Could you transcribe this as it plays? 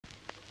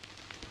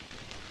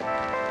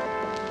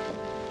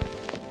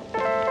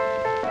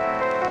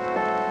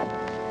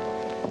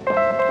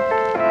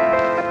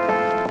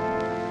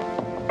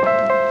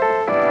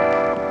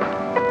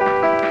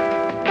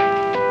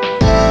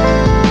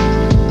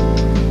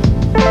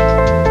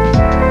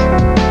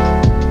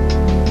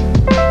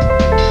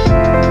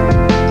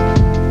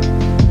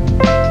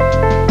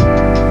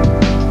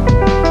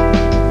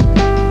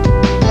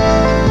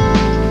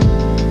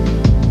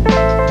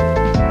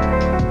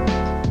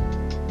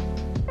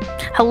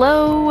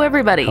Hello,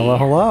 everybody.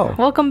 Hello.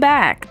 Welcome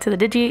back to the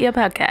Djeetyet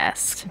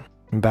Podcast.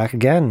 I'm back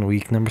again,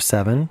 week number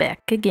 7.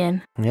 Back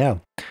again. Yeah.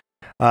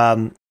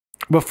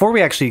 Before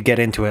we actually get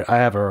into it, I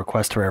have a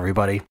request for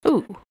everybody.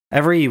 Ooh.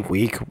 Every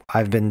week,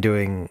 we've been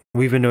doing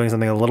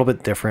something a little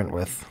bit different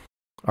with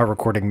our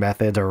recording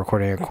methods, our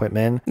recording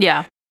equipment.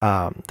 Yeah.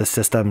 The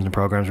systems and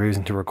programs we're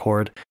using to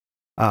record.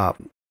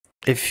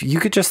 If you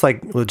could just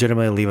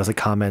legitimately leave us a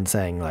comment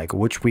saying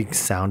which week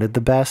sounded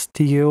the best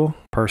to you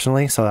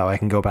personally, so that I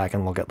can go back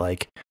and look at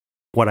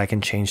what I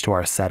can change to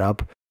our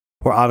setup.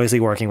 We're obviously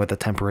working with a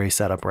temporary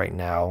setup right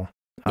now.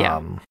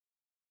 Yeah.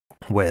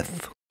 We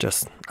have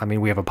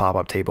a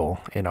pop-up table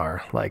in our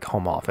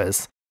home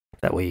office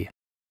that we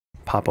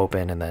pop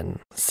open and then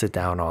sit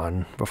down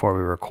on before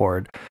we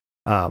record.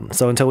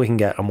 So until we can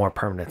get a more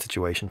permanent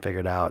situation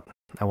figured out,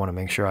 I want to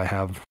make sure I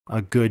have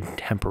a good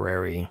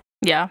temporary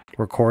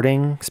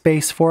recording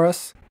space for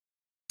us.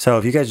 So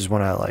if you guys just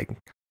want to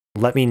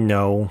let me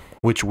know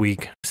which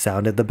week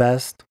sounded the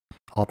best,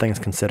 all things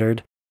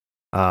considered,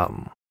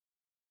 I'd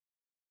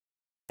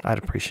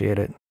appreciate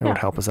it. It would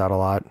help us out a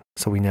lot,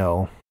 so we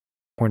know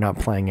we're not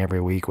playing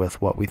every week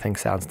with what we think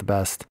sounds the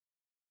best.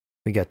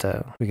 We can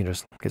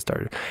just get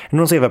started. And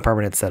once we have a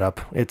permanent setup,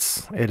 it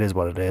is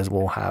what it is.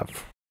 We'll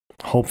have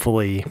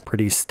hopefully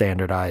pretty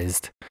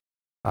standardized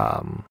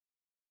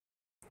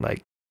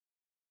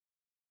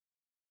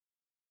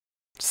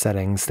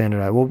settings.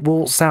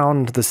 We'll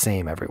sound the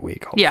same every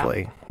week,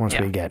 hopefully. Once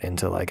we get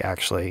into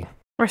actually,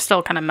 we're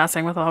still kind of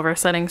messing with all of our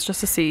settings just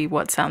to see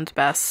what sounds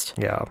best.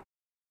 Yeah.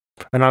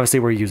 And obviously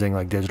we're using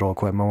digital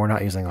equipment. We're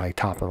not using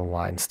top of the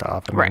line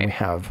stuff. And then we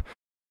have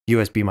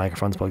USB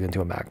microphones plugged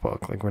into a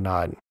MacBook. We're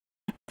not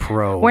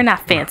we're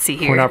not fancy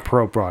here. We're not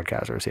pro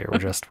broadcasters here. We're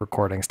just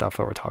recording stuff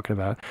that we're talking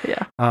about.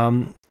 Yeah.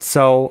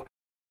 So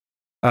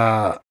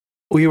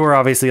we were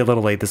obviously a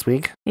little late this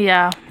week.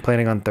 Yeah.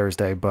 Planning on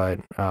Thursday, but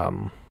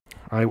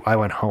I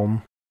went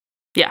home.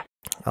 Yeah.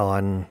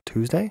 On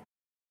Tuesday?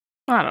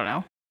 I don't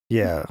know.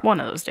 Yeah. One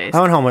of those days.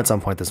 I went home at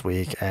some point this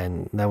week,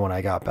 and then when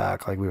I got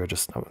back, we were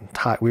just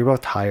we were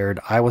both tired.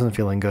 I wasn't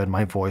feeling good.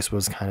 My voice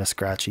was kind of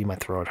scratchy. My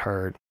throat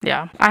hurt.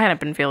 Yeah. I hadn't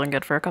been feeling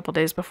good for a couple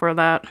days before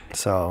that.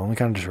 So we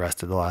kind of just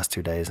rested the last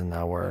 2 days, and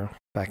now we're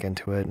back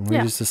into it. And we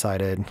just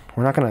decided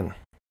we're not going to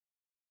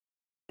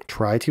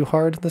try too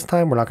hard this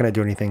time. We're not going to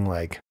do anything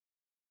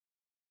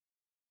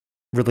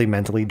really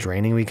mentally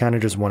draining. We kind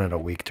of just wanted a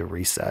week to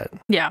reset.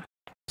 Yeah.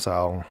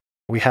 So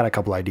we had a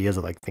couple ideas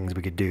of things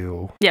we could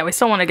do. Yeah, we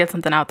still want to get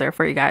something out there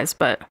for you guys,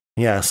 but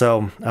yeah.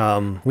 So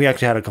we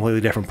actually had a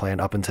completely different plan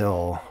up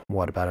until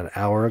about an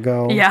hour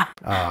ago. Yeah.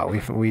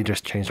 We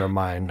just changed our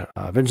mind.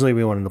 Eventually,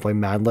 we wanted to play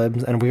Mad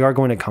Libs, and we are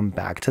going to come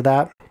back to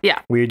that. Yeah.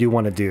 We do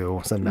want to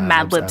do some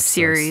Mad Lib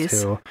series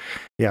too.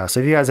 Yeah. So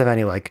if you guys have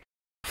any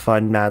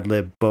fun Mad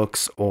Lib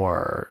books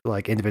or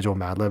individual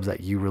Mad Libs that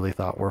you really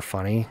thought were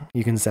funny,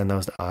 you can send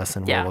those to us,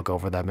 and we'll look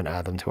over them and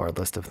add them to our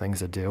list of things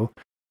to do.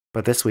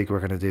 But this week we're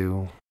going to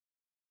do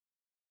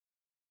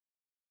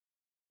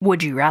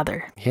Would You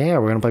Rather. Yeah,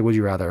 we're going to play Would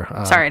You Rather.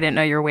 Sorry, I didn't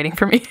know you were waiting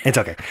for me. It's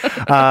okay.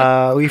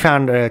 We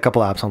found a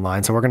couple apps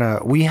online, so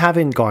we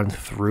haven't gone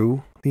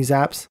through these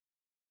apps.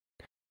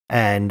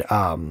 And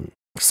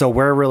so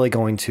we're really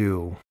going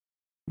to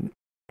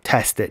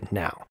test it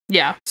now.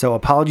 Yeah. So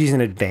apologies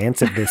in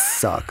advance if this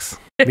sucks,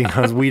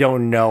 because we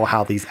don't know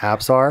how these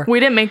apps are. We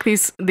didn't make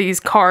these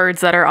cards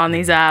that are on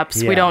these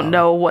apps. Yeah. We don't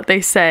know what they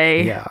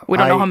say. Yeah. We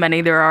don't know how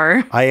many there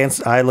are.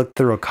 I looked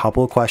through a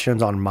couple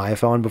questions on my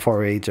phone before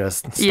we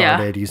just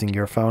started using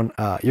your phone.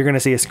 You're going to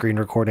see a screen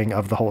recording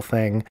of the whole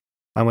thing.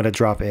 I'm going to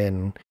drop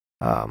in,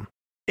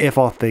 if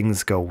all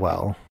things go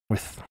well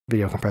with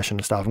video compression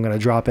and stuff, I'm going to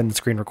drop in the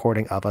screen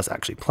recording of us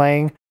actually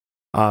playing.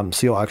 So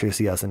you'll actually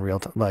see us in real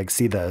time,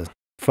 see the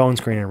phone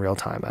screen in real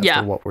time as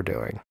to what we're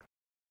doing.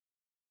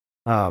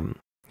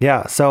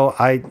 So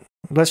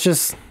let's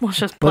just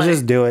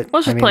do it.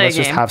 Let's just play a game. Let's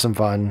just have some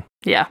fun.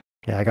 Yeah.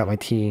 I got my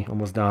tea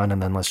almost done,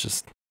 and then let's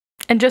just.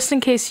 And just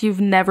in case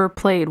you've never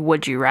played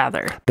Would You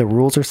Rather, the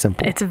rules are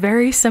simple. It's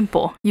very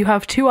simple. You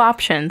have 2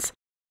 options,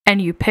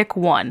 and you pick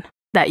one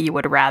that you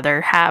would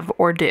rather have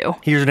or do.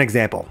 Here's an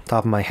example,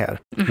 top of my head.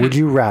 Mm-hmm. Would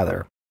you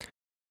rather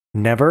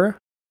never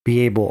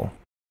be able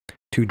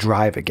to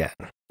drive again?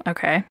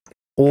 Okay.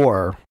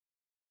 Or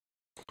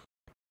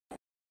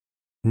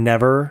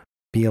never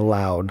be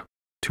allowed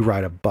to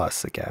ride a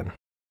bus again?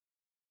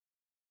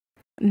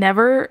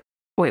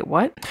 Wait,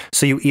 what?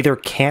 So you either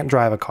can't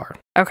drive a car.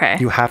 Okay.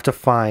 You have to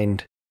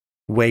find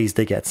ways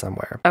to get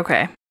somewhere.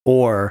 Okay.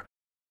 Or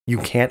you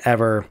can't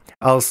ever,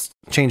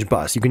 change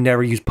bus. You can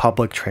never use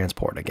public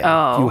transport again.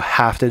 Oh. You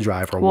have to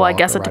drive or walk. Well, I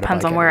guess or it ride a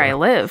depends bike on where I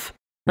anywhere. live.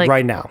 Like,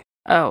 Right now,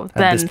 Oh, at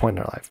then this point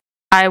in our life.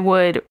 I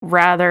would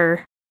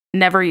rather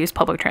never use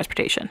public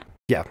transportation.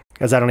 Yeah,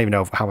 because I don't even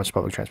know how much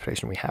public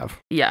transportation we have.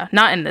 Yeah,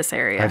 not in this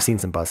area. I've seen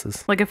some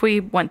buses. Like if we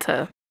went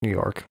to New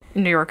York.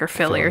 New York or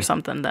Philly or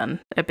something, then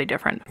it'd be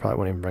different. Probably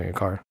wouldn't even bring a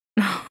car.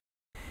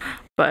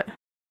 But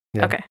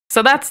Yeah. okay,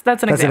 so that's an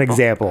example. That's an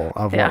example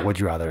of Yeah. what Would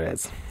You Rather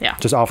is. Yeah.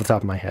 Just off the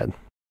top of my head.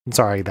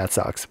 Sorry, that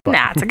sucks. But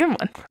Nah, it's a good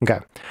one. okay.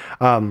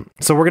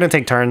 So we're gonna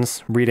take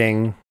turns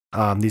reading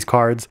these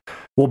cards.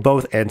 We'll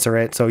both answer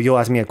it. So you'll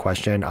ask me a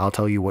question. I'll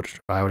tell you what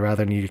I would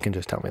rather, and you can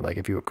just tell me like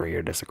if you agree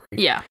or disagree.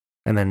 Yeah.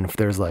 And then if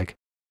there's like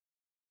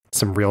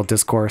some real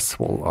discourse,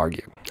 we'll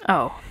argue.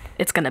 Oh,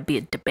 it's gonna be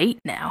a debate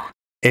now.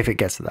 If it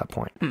gets to that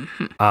point.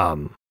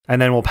 Mm-hmm.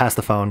 And then we'll pass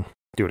the phone.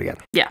 Do it again.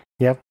 Yeah.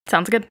 Yeah.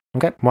 Sounds good.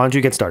 Okay. Why don't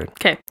you get started?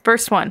 Okay,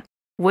 first one.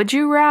 Would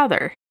you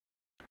rather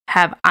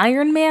have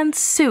Iron Man's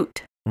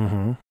suit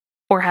Mm-hmm.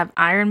 or have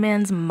Iron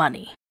Man's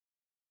money?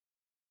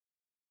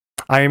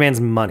 Iron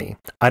Man's money.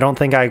 I don't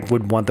think I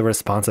would want the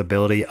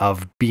responsibility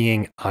of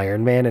being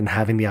Iron Man and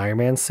having the Iron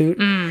Man suit.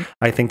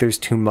 I think there's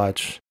too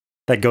much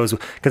that goes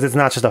because it's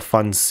not just a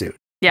fun suit.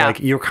 Yeah. Like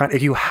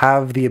if you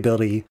have the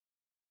ability,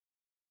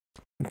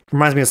 it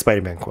reminds me of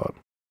Spider-Man quote.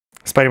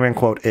 Spider-Man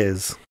quote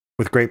is,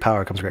 "With great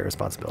power comes great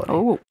responsibility."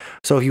 Oh.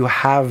 So if you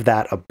have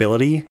that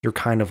ability, you're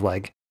kind of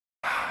like,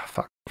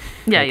 fuck.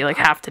 Yeah, you like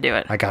have to do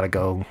it. I gotta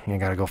go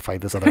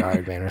fight this other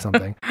Iron Man or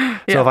something. Yeah.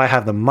 So if I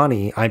have the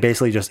money, I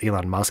basically just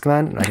Elon Musk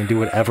then, and I can do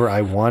whatever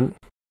I want,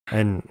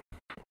 and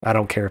I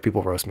don't care if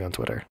people roast me on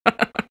Twitter.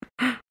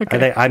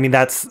 Okay. I mean,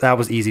 that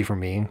was easy for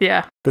me.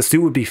 Yeah. The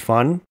suit would be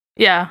fun.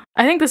 Yeah.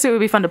 I think the suit would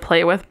be fun to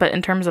play with, but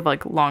in terms of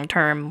like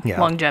long-term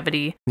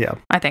longevity, Yeah.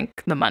 I think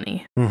the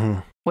money,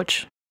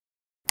 which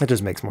It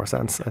just makes more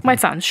sense. I think. might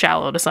sound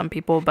shallow to some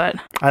people, but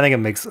I think it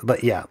makes,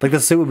 but yeah, like the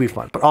suit would be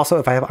fun. But also,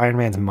 if I have Iron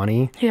Man's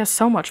money, he has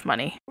so much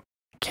money.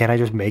 can't I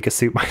just make a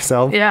suit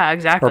myself? Yeah,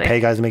 exactly. Or pay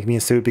guys to make me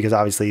a suit? Because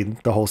obviously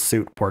the whole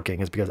suit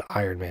working is because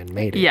Iron Man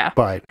made it. Yeah.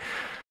 But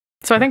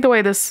So I think the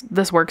way this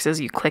works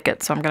is you click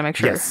it. So I'm going to make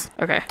sure. Yes.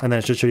 Okay. And then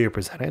it should show you a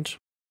percentage.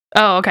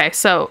 Oh, okay.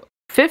 So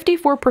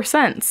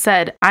 54%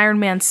 said Iron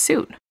Man's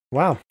suit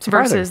Wow.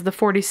 Surprising. versus the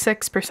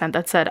 46%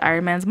 that said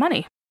Iron Man's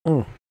money.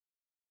 Mm.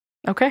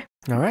 Okay.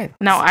 All right.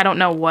 Now, I don't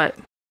know what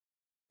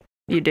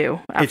you do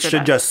after It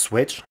should that. just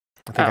switch.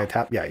 I think Oh. I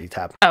tap. Yeah, you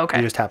tap. Oh, okay.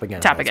 You just tap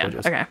again. Tap and it again.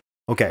 switches. Okay.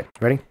 Okay.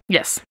 Ready?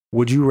 Yes.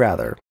 Would you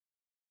rather?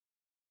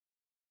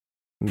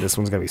 This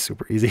one's going to be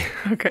super easy.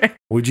 Okay.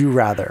 Would you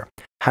rather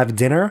have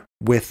dinner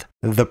with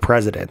the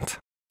president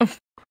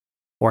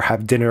or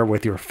have dinner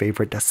with your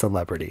favorite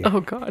celebrity? Oh,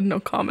 God. No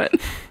comment.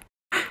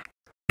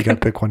 You got to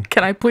pick one.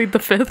 Can I plead the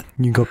fifth?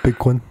 You got to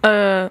pick one.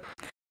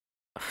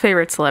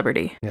 Favorite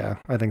celebrity. Yeah,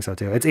 I think so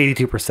too. It's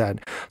 82%.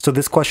 So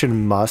this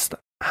question must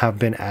have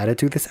been added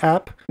to this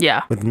app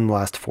Yeah. within the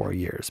last 4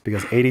 years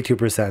because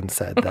 82%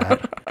 said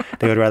that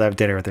they would rather have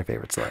dinner with their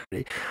favorite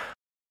celebrity.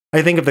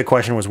 I think if the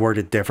question was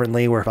worded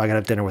differently, where if I could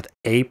have dinner with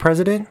a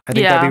president, I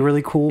think that'd be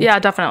really cool. Yeah,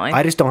 definitely.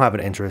 I just don't have an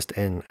interest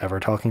in ever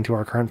talking to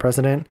our current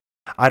president.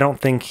 I don't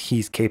think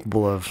he's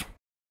capable of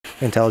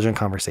intelligent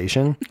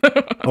conversation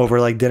over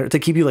like dinner to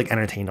keep you like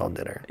entertained on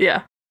dinner.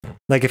 Yeah.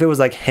 Like if it was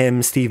like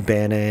him, Steve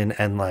Bannon,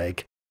 and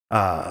like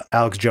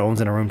Alex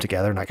Jones in a room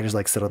together, and I could just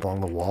like sit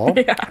along the wall.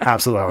 Yeah.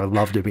 Absolutely, I would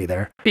love to be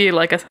there. Be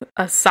like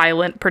a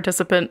silent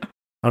participant.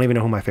 I don't even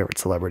know who my favorite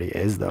celebrity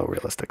is, though.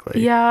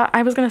 Realistically, Yeah,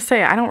 I was gonna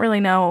say I don't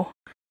really know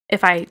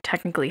if I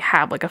technically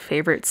have like a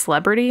favorite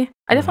celebrity.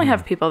 I definitely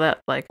have people that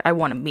like I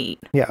want to meet.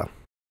 Yeah,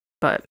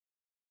 but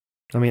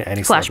I mean,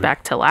 any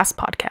flashback to last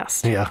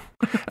podcast. Yeah,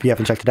 if you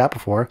haven't checked it out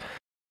before,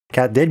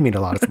 Kat did meet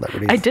a lot of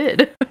celebrities. I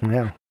did.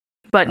 Yeah,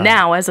 but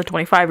now as a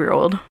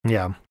 25-year-old.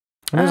 Yeah.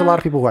 And there's a lot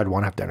of people who I'd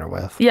want to have dinner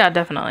with. Yeah,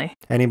 definitely.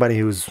 Anybody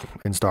who's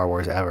in Star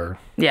Wars ever.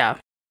 Yeah.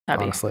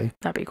 Honestly.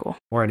 That'd be cool.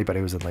 Or anybody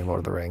who's in like Lord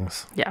of the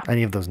Rings. Yeah.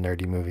 Any of those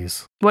nerdy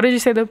movies. What did you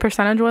say the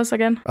percentage was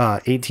again?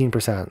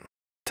 18%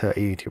 to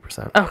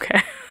 82%.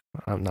 Okay.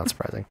 Not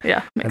surprising.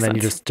 Yeah. Makes and then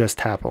sense. you just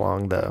tap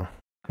along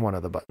one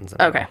of the buttons.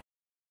 Okay.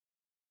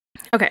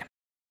 Okay.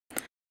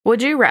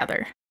 Would you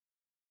rather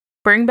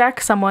bring back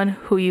someone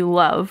who you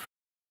love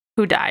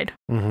who died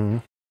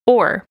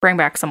or bring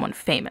back someone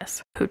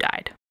famous who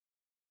died?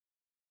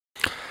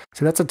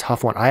 See, that's a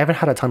tough one. I haven't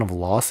had a ton of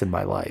loss in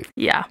my life.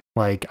 Yeah.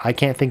 Like, I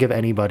can't think of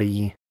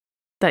anybody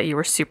that you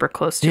were super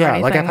close to. Yeah,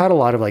 like I've had a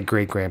lot of like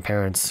great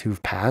grandparents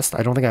who've passed.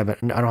 I don't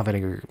have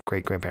any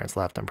great grandparents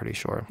left, I'm pretty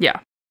sure. Yeah.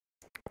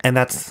 And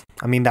that's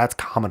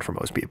common for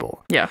most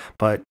people. Yeah.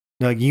 But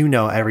like,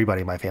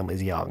 everybody in my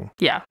family's young.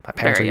 Yeah. My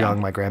parents are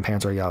young. My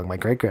grandparents are young. My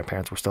great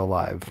grandparents were still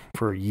alive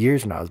for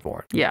years when I was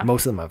born. Yeah.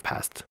 Most of them have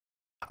passed,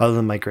 other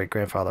than my great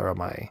grandfather on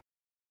my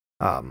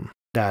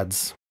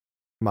dad's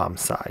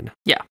mom's side.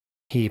 Yeah.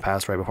 He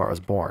passed right before I was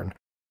born.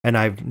 And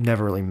I've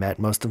never really met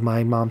most of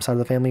my mom's side of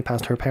the family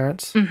past her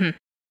parents and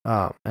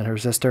her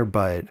sister.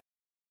 But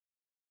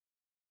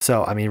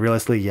so, I mean,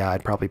 realistically, yeah,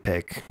 I'd probably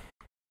pick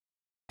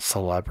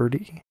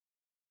celebrity.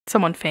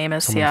 Someone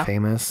famous. Someone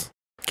famous.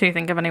 Can you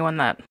think of anyone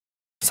that?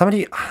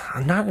 Somebody,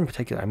 not in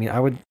particular. I mean, I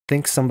would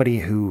think somebody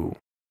who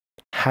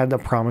had a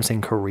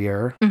promising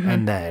career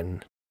and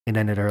then it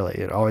ended early.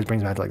 It always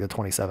brings me back to like the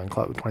 27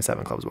 Club.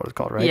 27 Club is what it's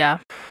called, right? Yeah.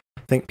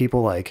 I think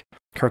people like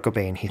Kurt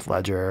Cobain, Heath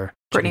Ledger,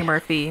 Brittany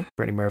Murphy,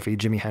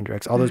 Jimi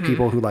Hendrix, all those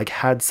people who like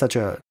had such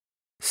a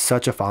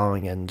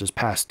following and just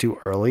passed too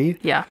early.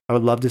 Yeah. I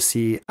would love to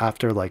see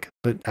after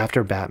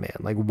Batman,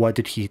 like what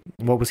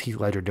was Heath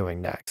Ledger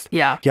doing next?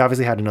 Yeah. He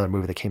obviously had another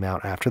movie that came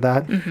out after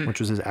that, which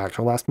was his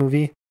actual last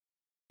movie.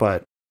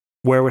 But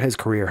where would his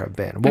career have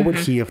been? What would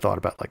he have thought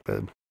about like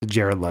the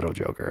Jared Leto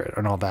Joker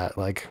and all that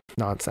like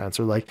nonsense?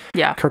 Or like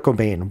Kurt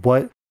Cobain,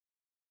 what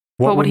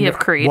would he have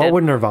created? What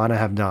would Nirvana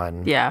have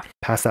done? Yeah.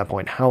 Past that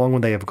point, how long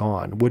would they have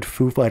gone? Would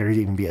Foo Fighters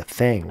even be a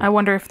thing? I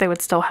wonder if they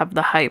would still have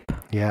the hype.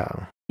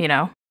 Yeah. You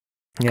know?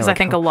 Because I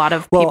think a lot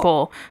of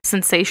people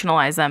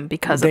sensationalize them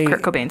because of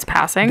Kurt Cobain's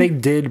passing. They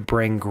did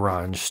bring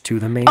grunge to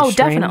the mainstream. Oh,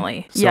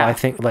 definitely. So I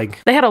think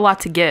like they had a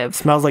lot to give.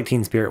 Smells Like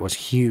Teen Spirit was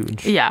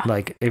huge. Yeah.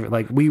 Like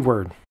if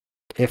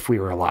we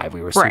were alive,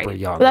 we were super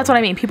young. But that's what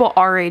I mean. People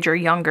our age or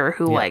younger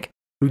who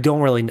who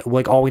don't really know,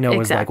 like all we know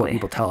is like what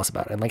people tell us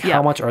about it. And like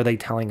how much are they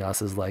telling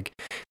us is like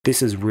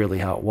this is really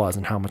how it was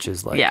and how much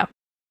is like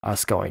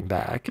us going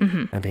back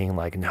and being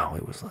like, no,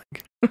 it was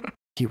like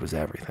he was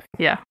everything.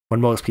 Yeah.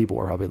 When most people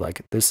were probably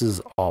like, this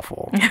is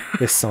awful.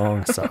 This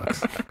song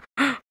sucks.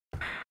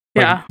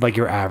 Like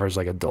your average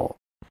like adult.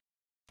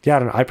 Yeah, I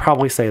don't know. I'd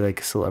probably say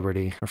like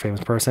celebrity or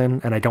famous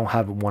person, and I don't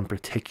have one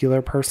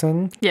particular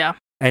person. Yeah.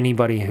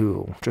 Anybody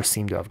who just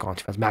seemed to have gone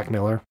too fast. Mac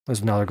Miller is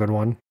another good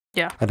one.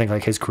 Yeah. I think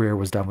like his career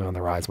was definitely on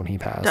the rise when he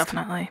passed.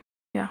 Definitely.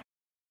 Yeah.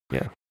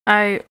 Yeah.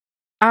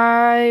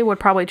 I would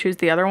probably choose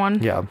the other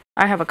one. Yeah.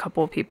 I have a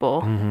couple of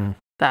people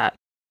that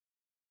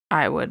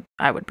I would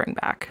bring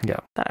back. Yeah.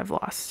 That I've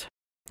lost.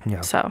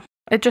 Yeah. So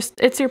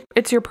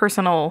it's your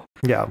personal.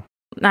 Yeah.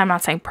 I'm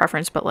not saying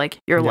preference, but like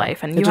your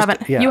life, and you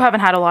haven't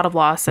had a lot of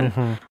loss,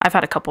 and I've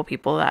had a couple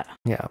people that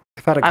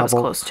I've had I was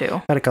close to.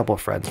 I had a couple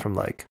of friends from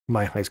like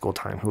my high school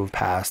time who have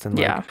passed, and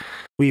like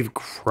we've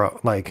grown.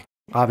 Like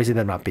obviously,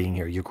 them not being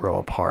here, you grow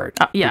apart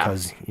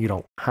because you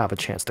don't have a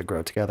chance to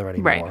grow together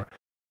anymore. Right.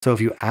 So if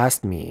you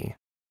asked me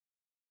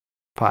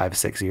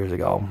 5-6 years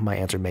ago, my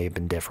answer may have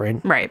been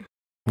different. Right.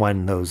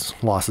 When those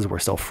losses were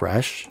still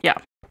fresh. Yeah.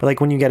 But like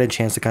when you get a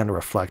chance to kind of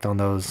reflect on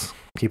those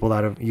people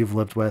that you've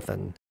lived with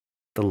and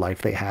the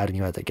life they had and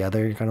you had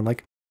together, you're kind of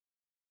like,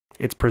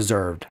 it's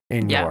preserved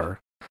in your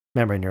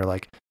memory, and you're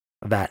like,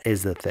 that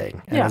is the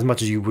thing. And as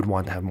much as you would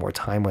want to have more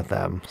time with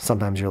them,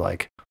 sometimes you're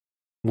like,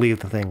 leave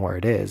the thing where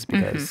it is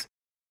because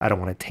I don't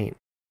want to taint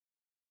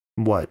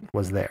what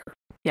was there.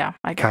 Yeah,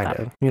 I get kind that.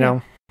 of, you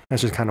know?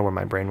 That's just kind of where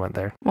my brain went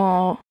there.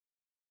 Well,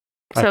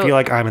 I feel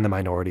like I'm in the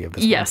minority of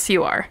this. Yes,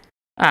 you are.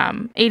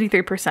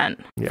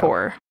 83%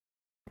 for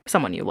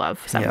someone you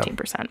love,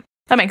 17%.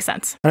 That makes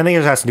sense. And I think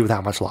it has to do with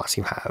how much loss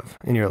you have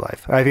in your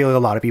life. I feel like a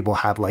lot of people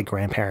have like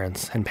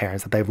grandparents and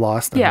parents that they've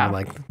lost. And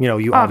like, you know,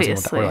 you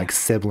obviously or like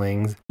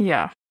siblings.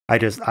 Yeah.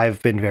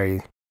 I've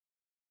been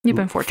You've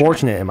been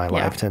fortunate in my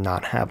life to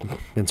not have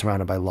been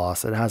surrounded by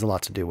loss. It has a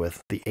lot to do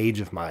with the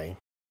age of my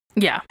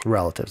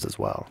relatives as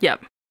well.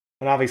 Yep.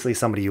 And obviously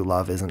somebody you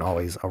love isn't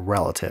always a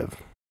relative.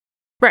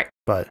 Right.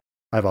 But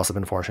I've also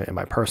been fortunate in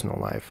my personal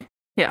life.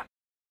 Yeah.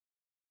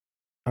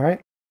 All right.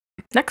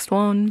 Next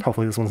one.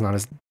 Hopefully this one's not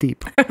as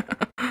deep.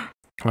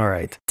 All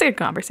right. It's a good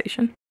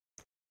conversation.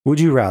 Would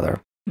you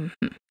rather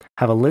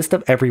have a list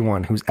of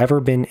everyone who's ever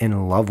been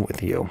in love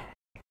with you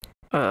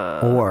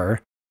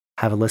or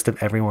have a list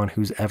of everyone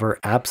who's ever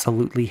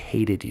absolutely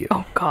hated you?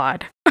 Oh,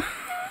 God.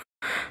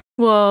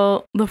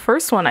 Well, the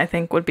first one I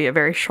think would be a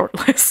very short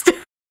list.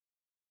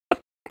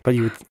 But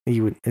you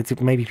would, it's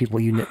maybe people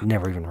you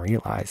never even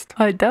realized.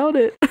 I doubt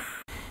it.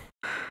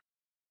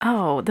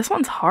 Oh, this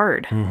one's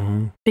hard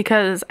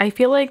because I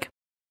feel like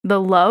the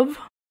love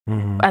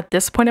at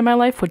this point in my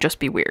life would just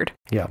be weird.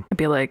 Yeah. I'd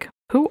be like,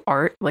 who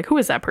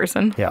is that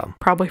person? Yeah.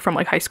 Probably from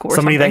like high school or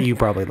somebody something. that you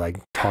probably like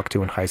talked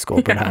to in high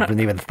school but haven't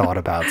even thought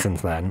about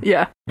since then.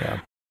 Yeah.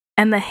 Yeah.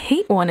 And the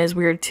hate one is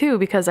weird too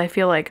because I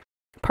feel like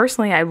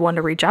personally I'd want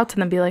to reach out to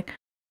them and be like,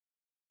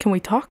 can we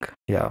talk?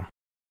 Yeah.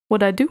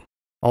 What'd I do?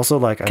 Also,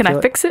 like, can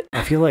I fix it?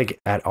 I feel like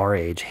at our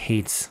age,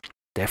 hate's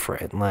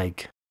different.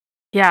 Like,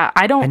 yeah,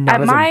 I don't. And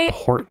not as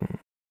important.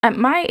 At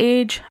my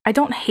age, I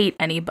don't hate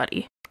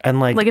anybody. And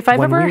like if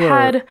I've ever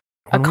had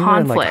a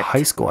conflict, in, like,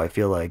 high school, I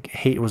feel like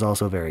hate was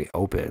also very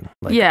open.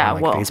 Like, yeah, on,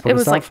 like, Facebook it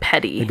was stuff, like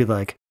petty. They'd be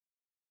like,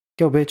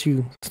 "Yo, bitch,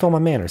 you stole my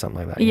man," or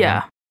something like that. Yeah,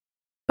 know?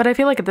 But I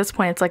feel like at this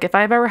point, it's like if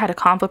I've ever had a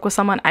conflict with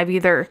someone, I've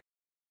either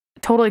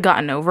totally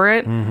gotten over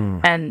it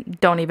and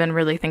don't even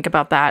really think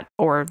about that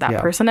or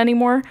that person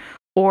anymore,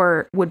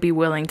 or would be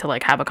willing to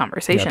like have a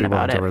conversation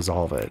about it to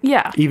resolve it.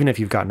 Yeah, even if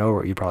you've gotten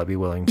over it, you'd probably be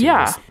willing to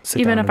just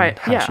sit down and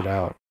hash it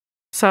out.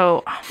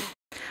 So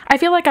I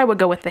feel like I would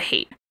go with the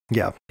hate.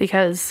 Yeah,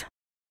 because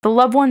the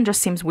love one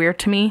just seems weird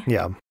to me.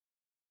 Yeah,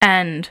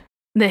 and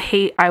the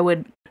hate, I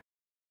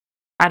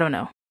don't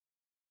know.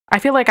 I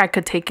feel like I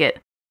could take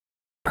it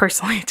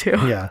personally too.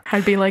 Yeah,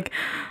 I'd be like,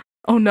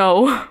 oh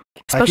no,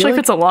 Especially if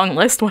it's a long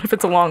list. What if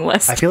it's a long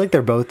list? I feel like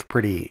they're both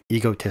pretty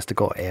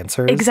egotistical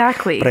answers.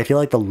 Exactly. But I feel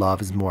like the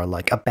love is more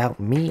like about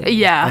me.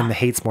 Yeah. And the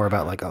hate's more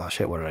about like, oh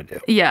shit, what did I do?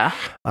 Yeah.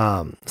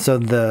 So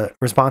the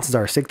responses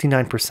are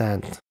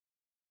 69%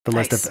 the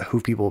Nice. list of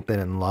who people have been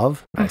in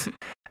love. Nice.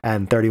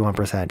 And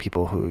 31%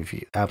 people who've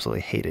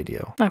absolutely hated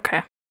you.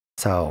 Okay.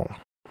 So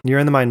you're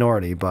in the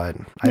minority, but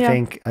I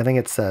think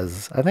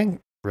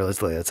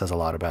realistically it says a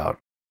lot about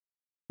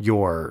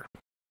your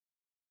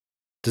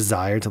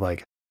desire to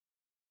like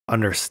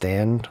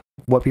understand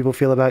what people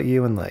feel about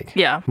you and like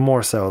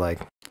more so like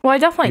well I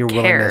definitely your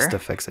care willingness to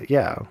fix it.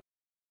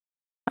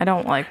 I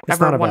don't like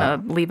ever want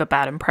to leave a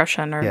bad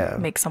impression or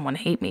make someone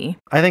hate me.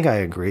 I think I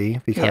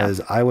agree because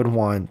I would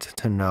want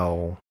to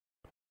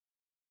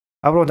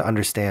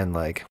understand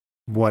like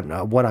what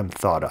I'm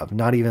thought of,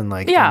 not even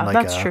like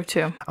that's true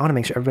too. I want to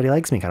make sure everybody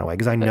likes me kind of way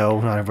because I know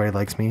not everybody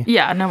likes me.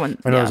 No one.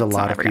 I know there's a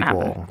lot of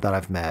people that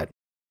I've met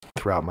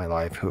throughout my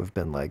life who have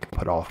been like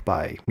put off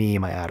by me,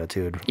 my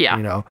attitude. You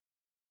know,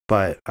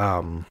 but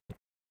I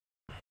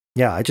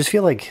just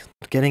feel like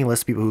getting a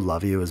list of people who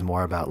love you is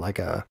more about like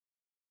a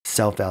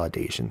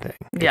self-validation thing.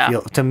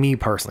 To me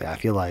personally, I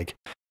feel like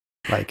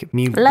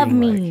me love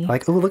me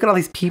like oh look at all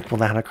these people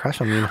that had a crush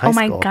on me in high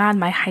school. Oh my god,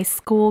 my high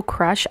school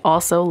crush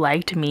also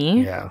liked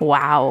me.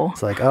 Wow.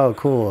 It's like, oh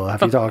cool,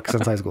 have you talked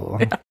since high school?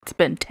 It's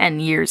been 10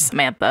 years,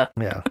 Samantha.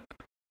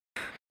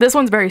 This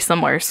one's very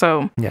similar.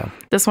 So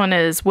this one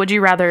is, would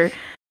you rather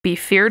be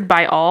feared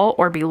by all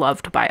or be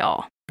loved by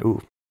all?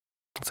 Ooh,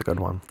 that's a good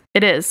one.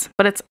 It is,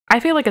 but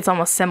I feel like it's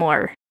almost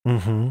similar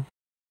to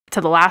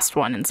the last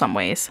one in some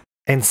ways.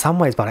 In some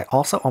ways, but I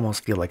also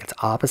almost feel like it's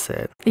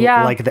opposite.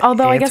 Yeah, like the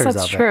although I guess answers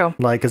that's of true. It.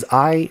 Like, because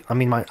I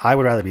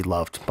would rather be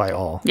loved by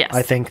all. Yes.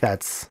 I think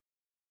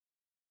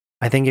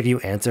if you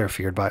answer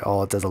feared by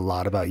all, it says a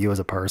lot about you as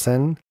a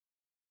person.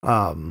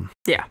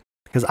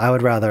 Because I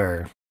would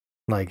rather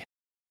like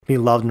be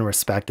loved and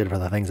respected for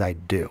the things I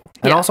do.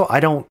 And also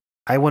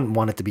I wouldn't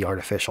want it to be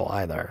artificial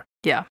either.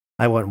 Yeah.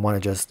 I wouldn't want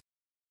to just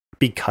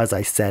because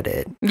I said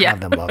it,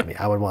 have them love me.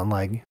 I would want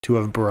like to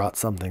have brought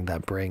something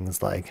that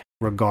brings like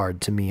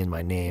regard to me and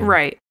my name.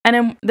 Right. And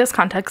in this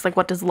context, like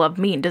what does love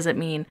mean? Does it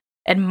mean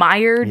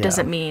admired? Does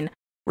it mean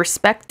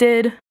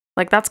respected?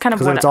 Like that's kind of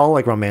because if it's all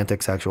like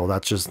romantic sexual,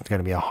 that's just going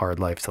to be a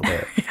hard life to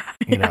live,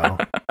 you know?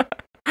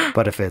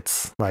 But if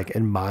it's like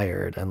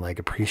admired and like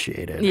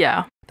appreciated,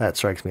 that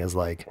strikes me as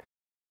like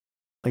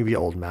the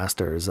old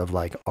masters of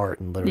like art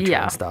and literature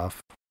and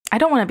stuff. I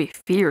don't want to be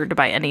feared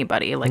by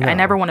anybody. Like I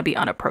never want to be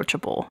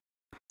unapproachable.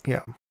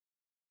 Yeah.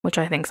 Which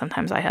I think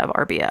sometimes I have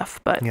RBF,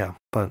 but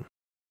but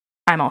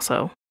I'm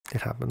also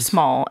it happens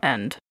small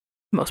and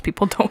most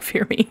people don't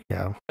fear me.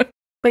 Yeah.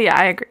 But yeah,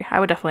 I agree. I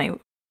would definitely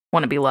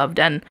want to be loved,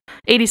 and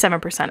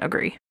 87%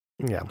 agree.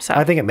 Yeah. So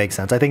I think it makes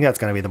sense. I think that's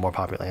going to be the more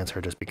popular answer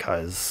just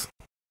because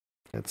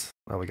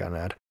we got an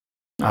ad.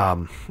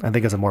 I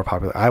think it's a more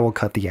popular. I will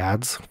cut the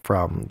ads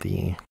from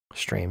the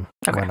stream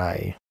when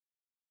I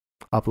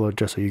upload,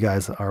 just so you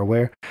guys are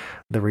aware.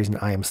 The reason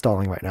I am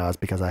stalling right now is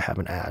because I have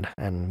an ad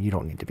and you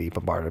don't need to be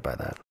bombarded by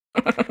that.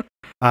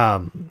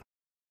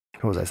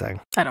 What was I saying?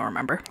 I don't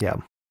remember. Yeah,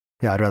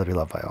 I'd rather be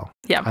loved by all.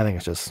 I think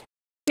it's just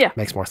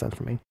makes more sense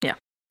for me.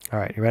 All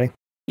right, you ready?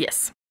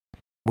 Yes.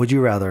 Would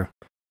you rather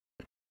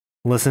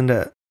listen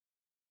to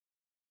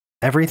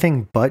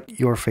everything but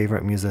your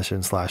favorite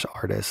musician /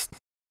 artist,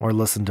 or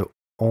listen to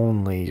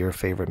only your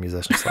favorite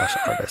musician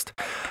 / artist?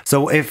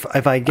 So if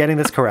I'm getting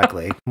this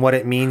correctly, what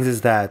it means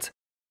is that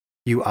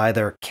you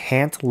either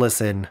can't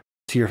listen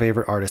to your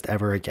favorite artist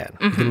ever again.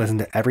 You can listen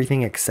to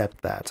everything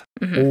except that,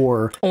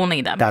 or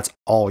only them. That's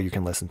all you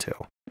can listen to.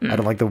 I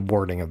don't like the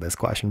wording of this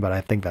question, but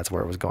I think that's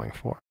where it was going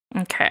for.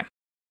 Okay.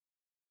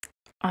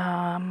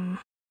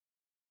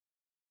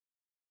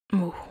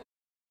 Ooh.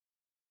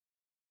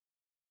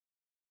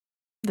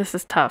 This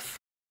is tough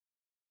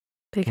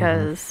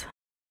because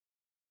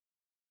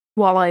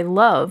while I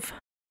love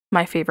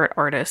my favorite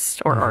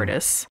artist or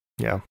artists,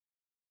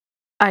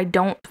 I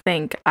don't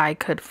think I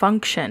could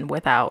function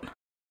without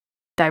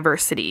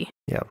diversity.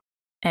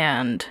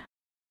 And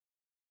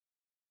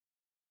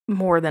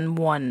more than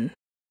one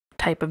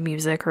type of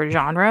music or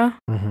genre.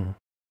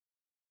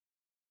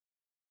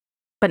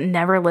 But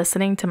never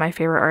listening to my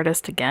favorite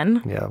artist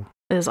again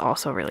is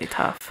also really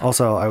tough.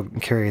 Also, I'm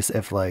curious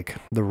if like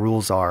the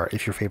rules are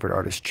if your favorite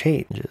artist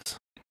changes.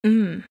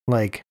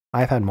 Like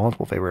I've had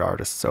multiple favorite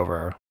artists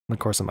over the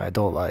course of my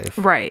adult life.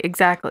 Right,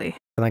 exactly.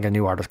 And like a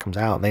new artist comes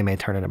out, they may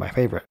turn into my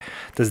favorite.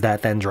 Does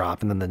that then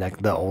drop and then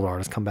the old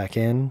artist come back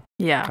in?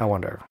 Yeah. I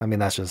wonder. I mean,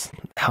 that's just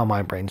how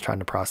my brain's trying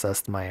to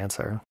process my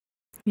answer.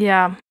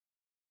 Yeah.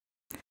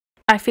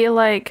 I feel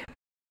like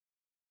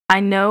I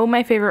know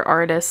my favorite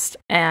artist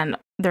and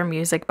their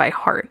music by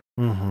heart.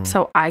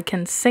 So I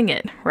can sing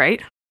it,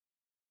 right?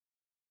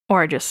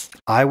 Or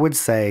I would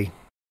say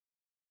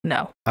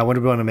no. I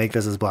would want to make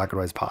this as black and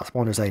white as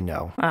possible and just say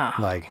no.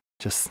 Like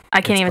just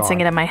I can't even sing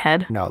it in my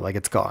head. No, like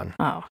it's gone.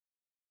 Oh.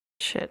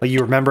 Shit. Like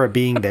you remember it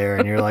being there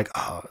and you're like,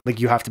 oh,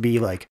 like you have to be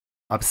like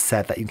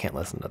upset that you can't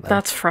listen to that.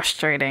 That's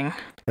frustrating.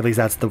 At least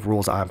that's the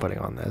rules I'm putting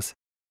on this.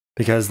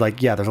 Because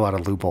like, yeah, there's a lot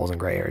of loopholes and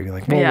gray area. You're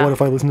like, well, what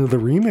if I listen to the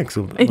remix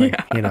of like,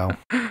 you know?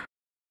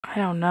 I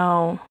don't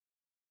know.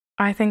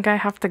 I think I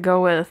have to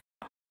go with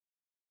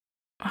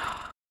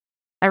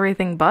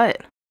everything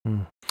but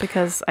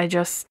because I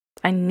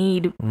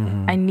need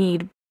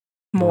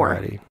more.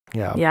 Already.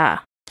 Yeah. Yeah.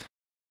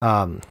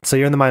 So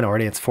you're in the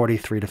minority. It's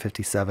 43 to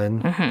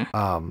 57.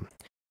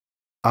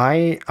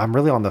 I'm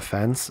really on the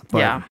fence,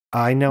 but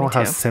I know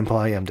how simple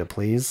I am to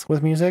please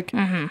with music.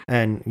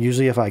 And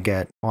usually if I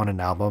get on an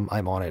album,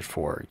 I'm on it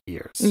for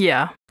years.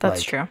 Yeah,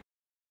 that's true.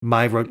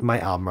 My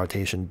album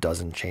rotation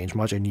doesn't change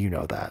much, and you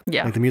know that.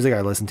 Yeah. Like the music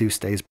I listen to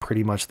stays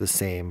pretty much the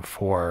same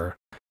for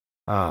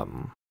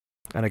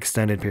an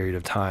extended period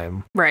of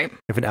time. Right.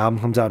 If an album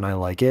comes out and I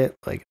like it,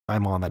 like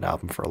I'm on that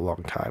album for a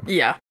long time.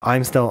 Yeah.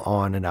 I'm still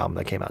on an album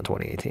that came out in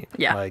 2018.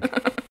 Yeah.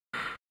 Like,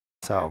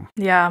 so.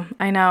 Yeah,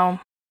 I know.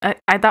 I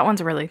that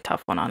one's a really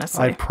tough one,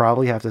 honestly. I'd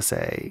probably have to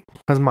say,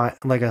 because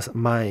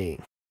my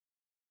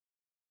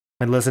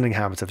listening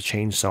habits have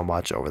changed so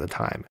much over the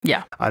time.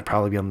 Yeah. I'd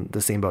probably be on the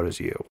same boat as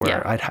you,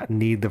 where I'd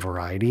need the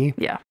variety.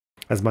 Yeah.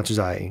 As much as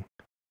I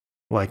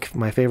like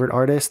my favorite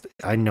artist,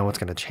 I know it's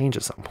going to change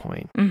at some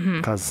point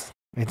because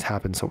it's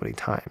happened so many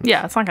times.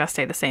 Yeah, it's not going to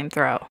stay the same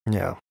throughout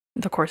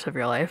the course of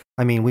your life.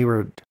 I mean, we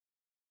were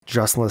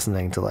just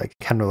listening to like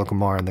Kendrick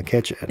Lamar in the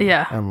kitchen.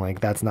 Yeah. And like,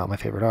 that's not my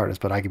favorite artist,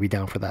 but I could be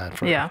down for that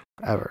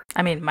forever.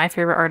 I mean, my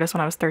favorite artist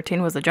when I was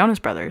 13 was the Jonas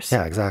Brothers.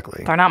 Yeah,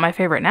 exactly. They're not my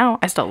favorite now.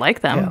 I still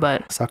like them,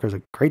 but. Sucker's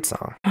a great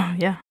song.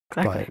 Yeah,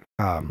 exactly.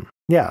 But,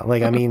 yeah,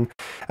 like, I mean,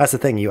 that's the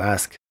thing. If you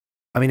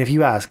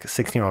ask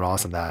 16-year-old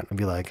Austin that and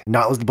be like,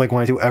 not listen to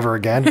Blink-182 ever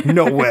again?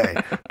 No way.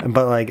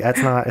 But like,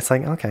 that's not, it's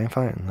like, okay,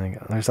 fine.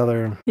 Like, there's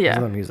other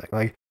music.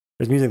 Like,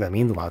 there's music that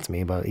means a lot to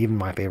me, but even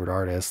my favorite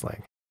artists,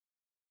 like,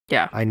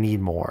 I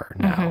need more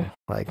now.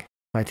 Like,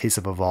 my tastes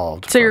have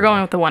evolved. So you're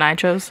going with the one I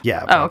chose?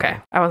 Yeah. Probably. Oh,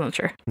 okay. I wasn't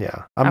sure.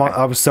 Yeah.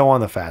 I was so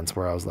on the fence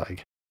where I was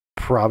like,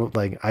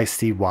 probably, like, I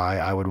see why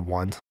I would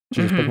want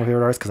to just pick my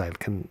favorite artist because I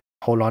can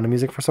hold on to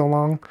music for so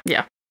long.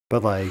 Yeah.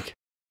 But like,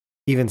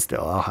 even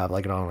still, I'll have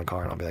like it on in the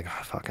car and I'll be like,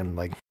 oh, fucking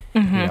like,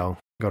 you know,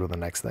 go to the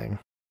next thing.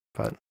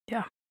 But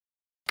yeah,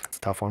 it's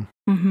a tough one.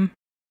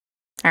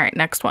 All right,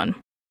 next one.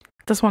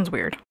 This one's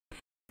weird.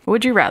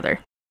 Would you rather?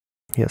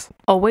 Yes.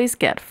 Always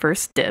get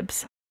first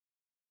dibs.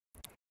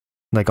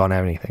 Like on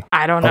anything.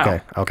 I don't know.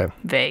 Okay.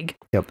 Vague.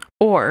 Yep.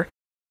 Or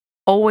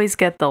always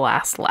get the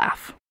last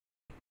laugh.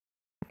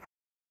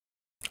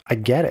 I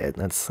get it.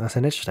 That's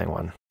an interesting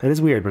one. It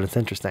is weird, but it's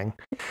interesting.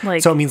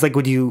 Like, so it means like,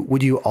 would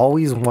you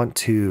always want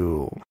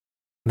to?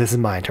 This is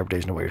my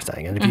interpretation of what you're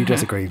saying, and if you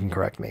disagree, you can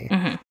correct me.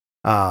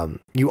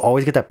 You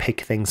always get to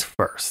pick things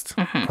first.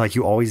 Like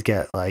you always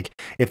get like,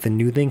 if the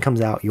new thing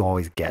comes out, you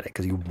always get it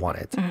because you want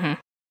it.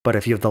 But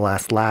if you have the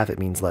last laugh, it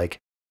means like,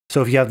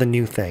 so if you have the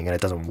new thing and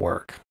it doesn't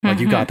work, like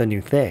you got the new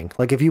thing.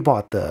 Like if you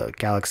bought the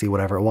Galaxy,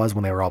 whatever it was,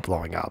 when they were all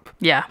blowing up,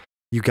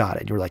 you got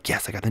it. You were like,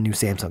 yes, I got the new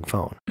Samsung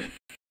phone.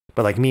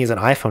 But like me as an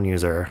iPhone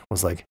user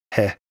was like,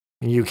 hey,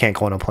 you can't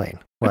go on a plane.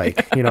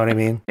 Like, you know what I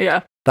mean?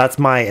 Yeah. That's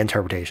my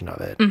interpretation of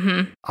it.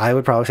 I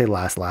would probably say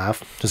last laugh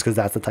just because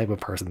that's the type of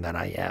person that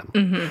I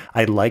am.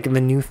 I like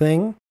the new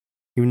thing.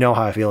 You know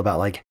how I feel about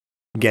like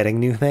getting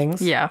new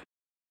things. Yeah.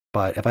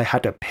 But if I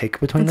had to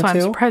pick between the two.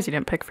 I'm surprised you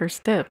didn't pick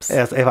first dibs.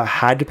 If I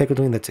had to pick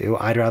between the two,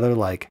 I'd rather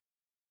like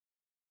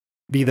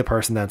be the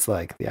person that's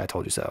like, yeah, I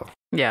told you so.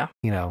 Yeah.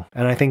 You know,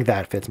 and I think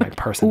that fits my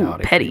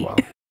personality petty. pretty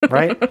well.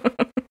 Right?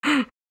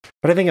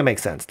 But I think it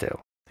makes sense too.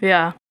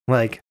 Yeah.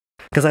 Like,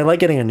 because I like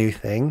getting a new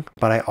thing,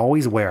 but I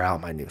always wear out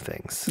my new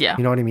things. Yeah.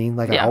 You know what I mean?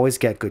 Like, I always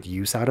get good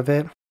use out of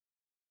it.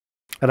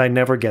 And I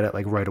never get it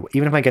like right away.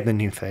 Even if I get the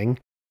new thing,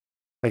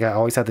 like I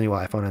always had the new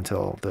iPhone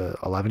until the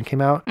 11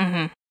 came out.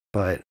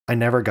 But I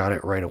never got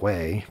it right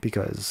away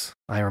because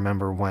I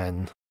remember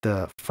when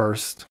the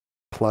first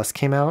Plus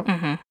came out,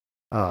 and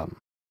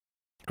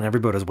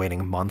everybody was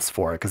waiting months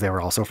for it because they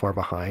were all so far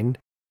behind.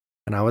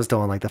 And I was still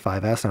on like the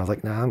 5S, and I was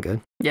like, nah, I'm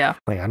good. Yeah.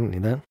 Like, I don't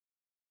need that.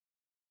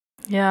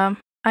 Yeah.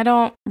 I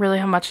don't really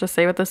have much to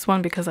say with this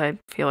one because I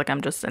feel like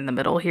I'm just in the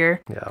middle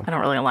here. Yeah. I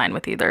don't really align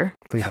with either.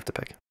 But you have to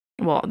pick.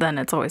 Well, then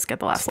it's always get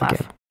the last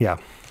laugh. Yeah.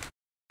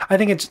 I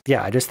think it's,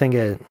 I just think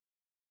it,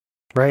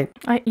 right?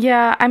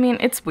 Yeah. I mean,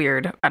 it's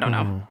weird. I don't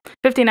know.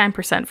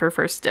 59% for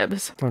first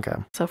dibs. Okay.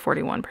 So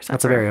 41%.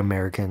 That's a very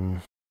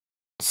American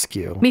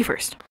skew. Me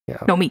first.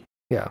 Yeah. No, me.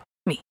 Yeah.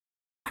 Me.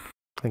 I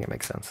think it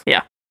makes sense.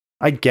 Yeah.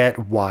 I get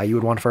why you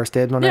would want first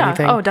dibs on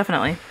anything. Oh,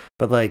 definitely.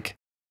 But like,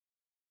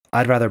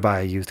 I'd rather buy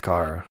a used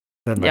car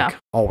than like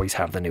always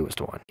have the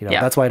newest one. You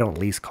know, that's why I don't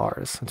lease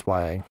cars. That's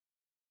why I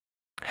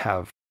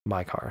have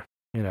my car,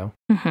 you know?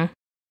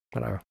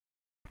 Whatever.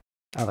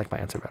 I like my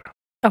answer better.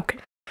 Okay.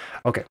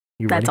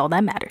 You ready? That's all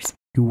that matters.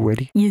 You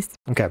ready? Yes.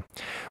 Okay.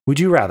 Would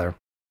you rather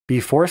be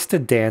forced to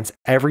dance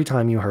every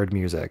time you heard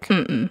music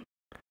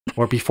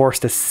or be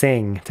forced to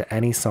sing to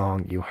any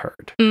song you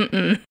heard?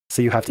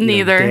 So you have to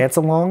either dance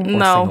along or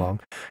sing along.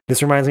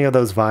 This reminds me of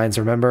those vines.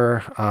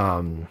 Remember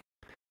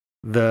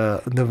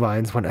the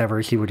vines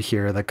whenever he would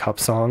hear the cup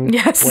song?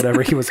 Yes.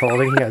 Whatever he was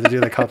holding, he had to do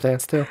the cup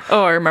dance to.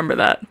 Oh, I remember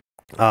that.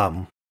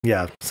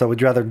 Yeah. So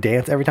would you rather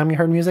dance every time you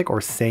heard music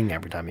or sing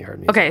every time you heard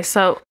music? Okay,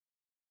 so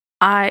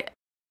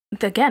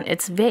again,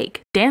 it's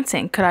vague.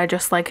 Dancing, could I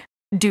just like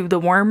do the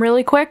worm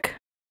really quick?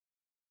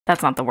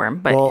 That's not the worm,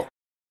 but... Well,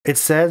 it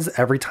says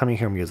every time you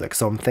hear music.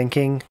 So I'm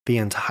thinking the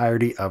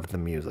entirety of the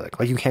music.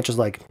 Like you can't just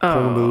like pull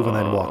a move and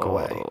then walk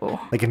away.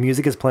 Like if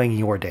music is playing,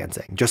 you're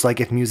dancing. Just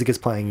like if music is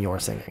playing, you're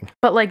singing.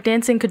 But like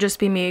dancing could just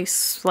be me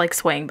like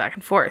swaying back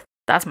and forth.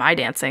 That's my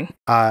dancing.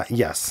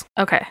 Yes.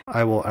 Okay.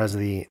 I will, as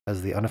the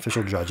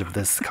unofficial judge of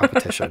this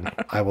competition,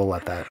 I will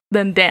let that.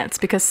 Then dance,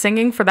 because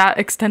singing for that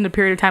extended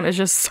period of time is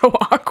just so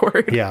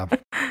awkward. Yeah.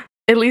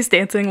 At least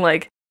dancing,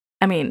 like,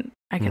 I mean,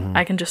 I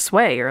can just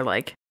sway or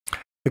like...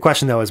 The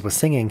question, though, is with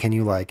singing, can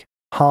you, like,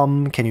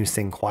 hum? Can you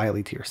sing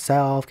quietly to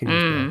yourself? Can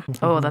you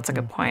Oh, that's a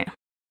good point.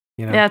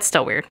 You know? Yeah, it's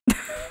still weird.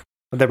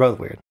 But they're both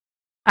weird.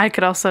 I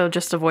could also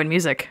just avoid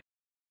music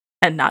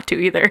and not do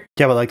either.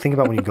 Yeah, but, like, think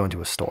about when you go into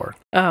a store.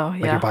 Oh,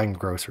 Like, you're buying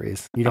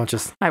groceries. You don't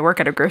just... I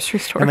work at a grocery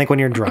store. And, like, when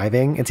you're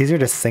driving, it's easier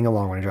to sing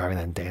along when you're driving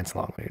than dance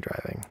along when you're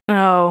driving.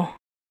 Oh,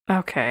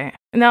 okay.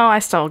 No, I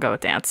still go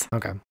with dance.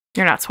 Okay.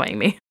 You're not swaying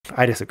me.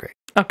 I disagree.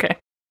 Okay.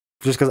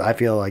 Just because I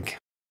feel like,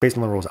 based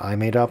on the rules I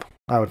made up,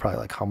 I would probably,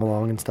 like, hum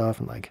along and stuff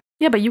and, like...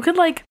 Yeah, but you could,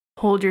 like,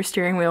 hold your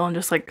steering wheel and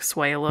just, like,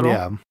 sway a little.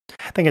 Yeah.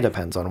 I think it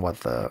depends on what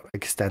the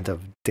extent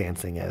of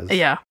dancing is.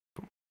 Yeah.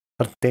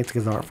 But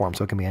dancing is an art form,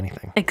 so it can be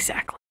anything.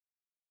 Exactly.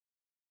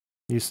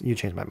 You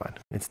changed my mind.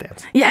 It's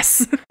dance.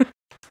 Yes.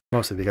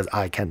 Mostly because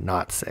I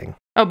cannot sing.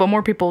 Oh, but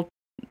more people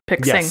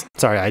pick sing.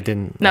 Sorry, I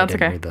didn't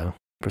okay. read the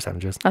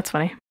percentages. That's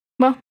funny.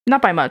 Well,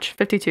 not by much.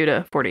 52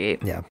 to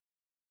 48. Yeah.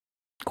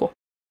 Cool.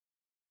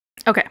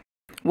 Okay.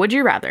 Would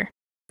you rather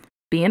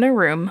be in a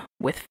room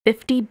with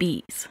 50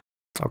 bees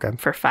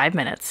for 5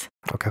 minutes?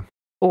 Okay.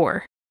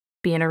 Or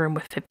be in a room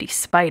with 50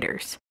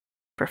 spiders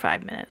for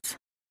 5 minutes?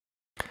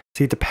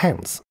 See, it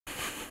depends.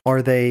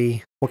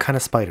 What kind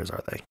of spiders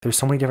are they? There's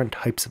so many different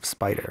types of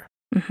spider.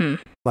 Mm-hmm.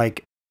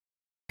 Like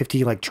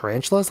 50 like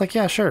tarantulas? Like,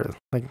 yeah, sure.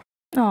 Like,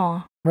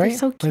 oh, right? They're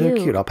so cute. Like,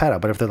 they're cute. I'll pet them.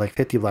 But if they're like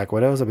 50 black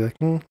widows, I'll be like,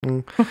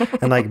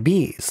 And like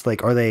bees,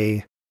 like,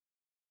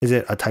 is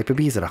it a type of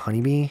bee? Is it a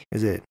honeybee?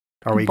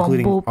 Are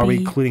we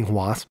including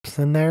wasps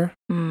in there?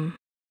 Mm.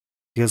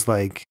 Because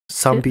like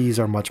some bees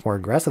are much more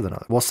aggressive than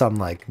others. Well, some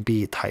like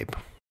bee type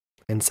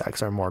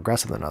insects are more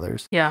aggressive than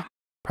others. Yeah.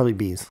 Probably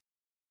bees.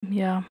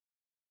 Yeah.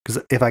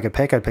 Because if I could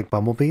pick, I'd pick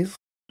bumblebees.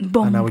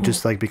 And I would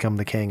just like become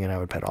the king and I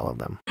would pet all of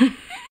them.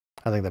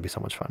 I think that'd be so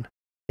much fun.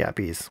 Yeah,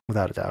 bees,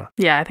 without a doubt.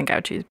 Yeah, I think I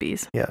would choose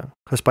bees. Yeah.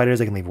 Because spiders,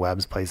 they can leave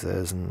webs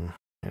places and,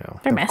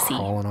 they're messy.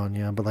 Crawling on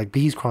you. But like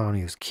bees crawling on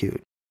you is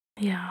cute.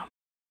 Yeah.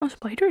 Oh,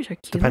 spiders are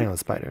cute. Depending on the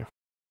spider.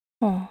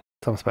 Oh.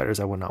 Some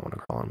spiders I would not want to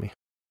crawl on me.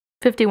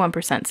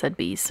 51% said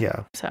bees.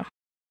 Yeah. So.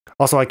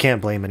 Also, I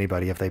can't blame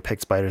anybody if they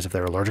pick spiders if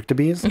they're allergic to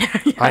bees.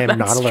 Yeah, I am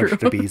not allergic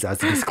true. to bees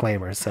as a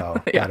disclaimer,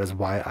 so that is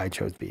why I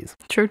chose bees.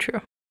 True.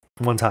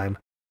 One time,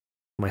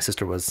 my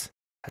sister was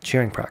at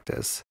cheering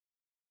practice.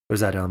 It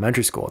was at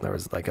elementary school, and there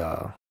was like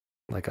a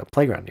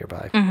playground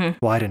nearby. Mm-hmm.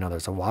 Well, I didn't know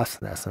there's a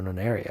wasp nest in an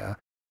area,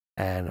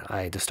 and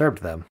I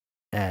disturbed them,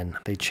 and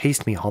they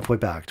chased me all the way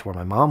back to where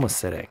my mom was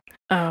sitting.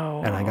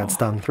 Oh. And I got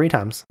stung 3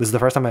 times. This is the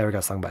first time I ever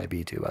got stung by a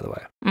bee, too, by the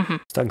way. Mm-hmm.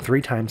 Stung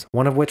 3 times,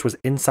 one of which was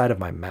inside of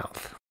my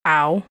mouth.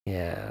 Ow.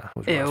 Yeah. It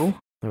was Ew. rough.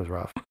 It was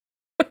rough.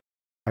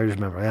 I just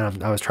remember,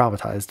 and I was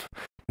traumatized.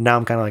 Now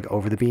I'm kind of like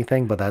over the bee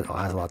thing, but that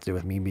has a lot to do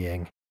with me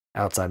being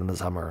outside in the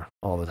summer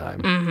all the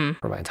time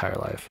for my entire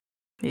life.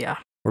 Yeah.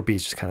 Where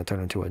bees just kind of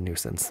turn into a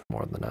nuisance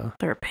more than a...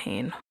 They're a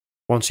pain.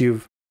 Once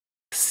you've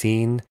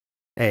seen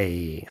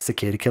a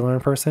cicada killer in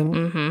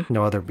person,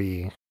 no other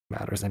bee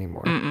matters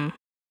anymore. Mm-mm.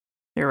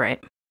 You're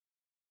right.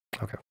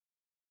 Okay.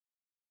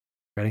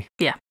 Ready?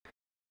 Yeah.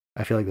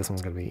 I feel like this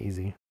one's going to be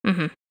easy.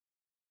 Mm-hmm.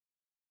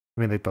 I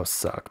mean, they both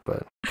suck,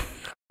 but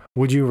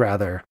would you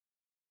rather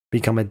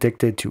become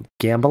addicted to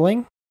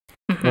gambling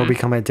or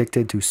become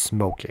addicted to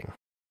smoking?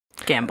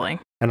 Gambling.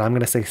 And I'm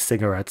going to say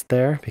cigarettes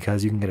there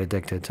because you can get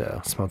addicted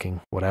to smoking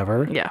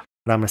whatever. Yeah.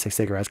 But I'm going to say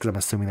cigarettes because I'm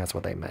assuming that's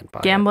what they meant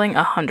by gambling,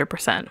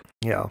 100%.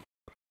 Yeah.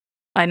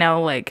 I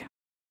know, like,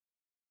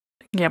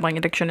 gambling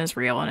addiction is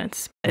real and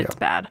it's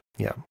bad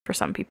for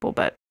some people,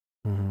 but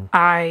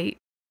I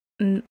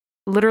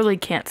literally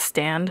can't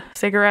stand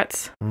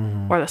cigarettes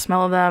or the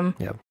smell of them,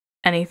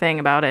 anything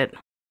about it.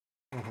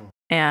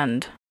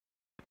 And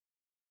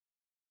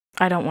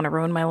I don't want to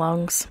ruin my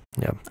lungs.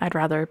 Yeah. I'd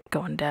rather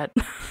go in debt.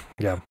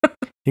 Yeah.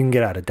 You can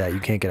get out of debt. You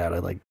can't get out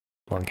of like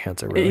lung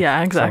cancer, really.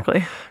 Yeah,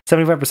 exactly. So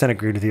 75%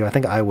 agreed with you. I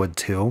think I would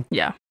too.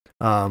 Yeah.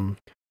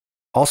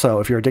 Also,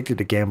 if you're addicted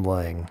to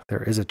gambling,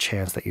 there is a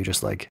chance that you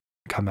just like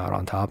come out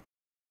on top.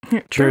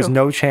 True. There's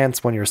no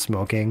chance when you're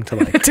smoking to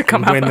like to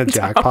come win out the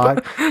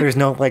jackpot. There's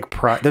no like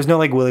there's no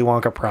like Willy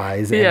Wonka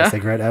prize in a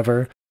cigarette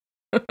ever.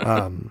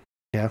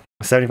 Yeah,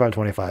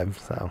 75-25.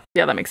 So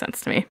yeah, that makes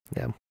sense to me.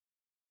 Yeah.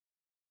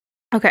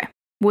 Okay.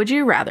 Would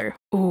you rather?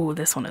 Ooh,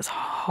 this one is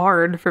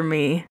hard for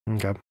me.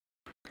 Okay.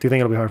 Do you think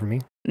it'll be hard for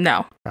me?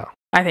 No. Oh.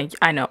 I think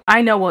I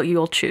know what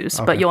you'll choose,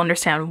 but you'll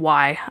understand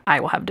why I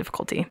will have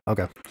difficulty.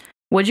 Okay.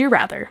 Would you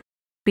rather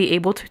be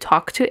able to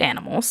talk to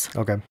animals?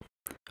 Okay.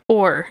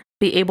 or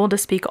be able to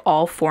speak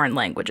all foreign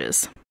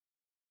languages?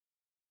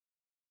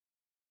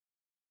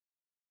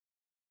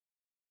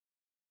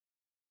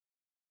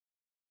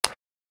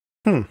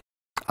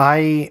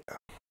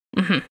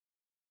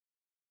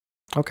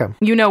 Okay.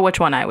 You know which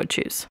one I would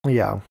choose.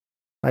 Yeah,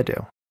 I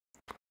do.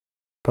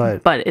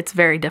 But it's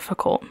very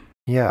difficult.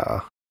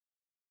 Yeah.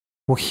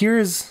 Well,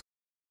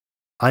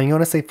 I'm going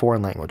to say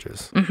foreign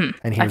languages. And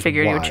I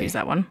figured you would choose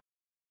that one.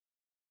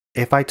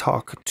 If I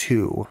talk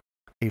to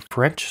a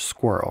French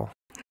squirrel,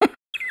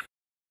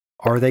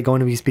 are they going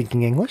to be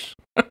speaking English?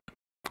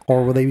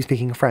 Or will they be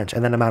speaking French?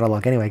 And then I'm out of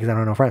luck anyway because I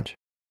don't know French.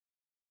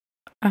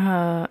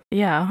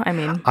 Yeah, I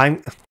mean...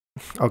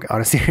 Okay, on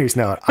a serious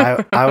note,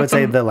 I would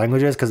say the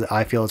languages because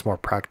I feel it's more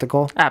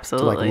practical.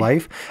 Absolutely. To, like,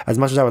 life. As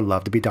much as I would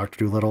love to be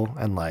Dr. Dolittle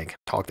and like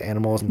talk to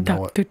animals and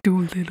know what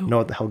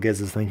the hell Giz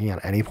is thinking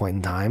at any point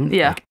in time.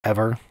 Yeah. Like,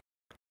 ever.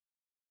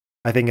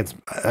 I think it's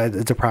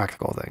a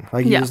practical thing.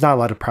 Like, there's not a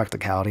lot of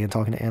practicality in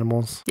talking to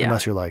animals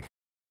unless you're like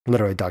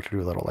literally Dr.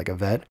 Dolittle, like a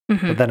vet.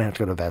 But then I have to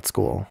go to vet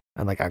school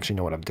and like actually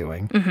know what I'm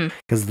doing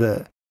because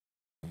the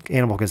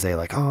animal can say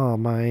like, "Oh,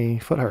 my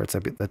foot hurts."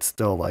 That's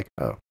still like,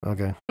 "Oh,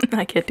 okay."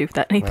 I can't do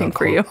anything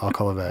for you. I'll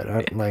call a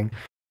vet. Like,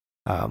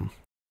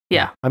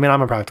 yeah. I mean,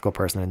 I'm a practical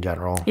person in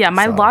general. Yeah,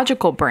 my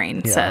logical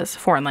brain says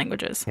foreign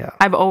languages. Yeah,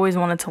 I've always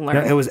wanted to learn.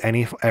 It was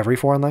every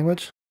foreign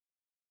language.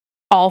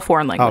 All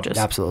foreign languages.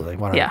 Oh, absolutely,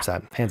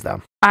 100%, hands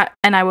down.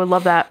 And I would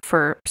love that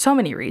for so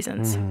many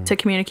reasons to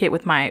communicate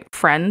with my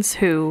friends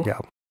who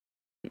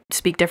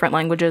speak different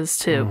languages.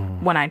 To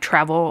when I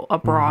travel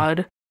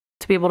abroad,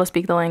 to be able to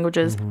speak the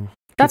languages.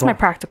 That's my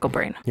practical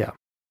brain. Yeah.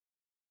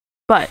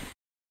 But,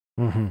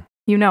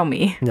 you know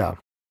me. Yeah.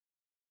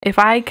 If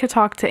I could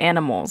talk to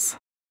animals,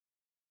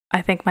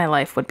 I think my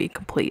life would be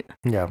complete.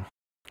 Yeah.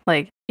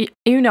 Like,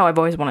 I've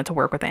always wanted to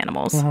work with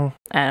animals.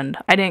 And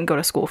I didn't go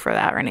to school for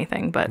that or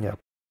anything. But,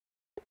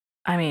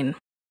 I mean,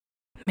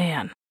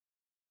 man.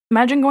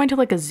 Imagine going to,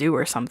 like, a zoo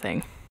or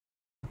something.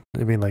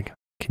 I mean, like,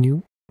 can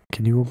you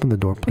open the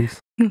door,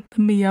 please? Let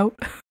me out.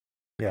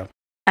 Yeah.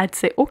 I'd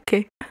say,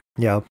 okay.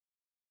 Yeah.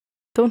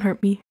 Don't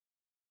hurt me.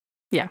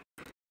 Yeah.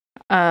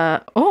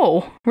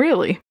 Oh,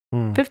 really?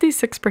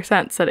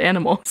 56% said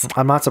animals.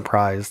 I'm not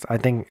surprised. I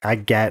think I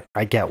get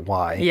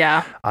why.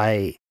 Yeah.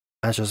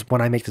 That's just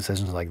when I make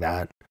decisions like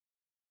that,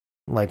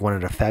 like when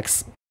it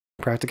affects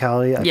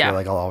practicality, I feel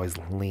like I'll always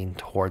lean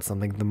towards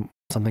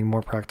something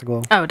more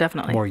practical. Oh,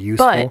 definitely. More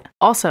useful. But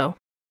also,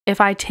 if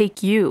I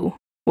take you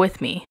with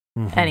me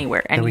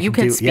anywhere and you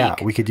can speak. Yeah,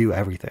 we could do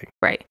everything.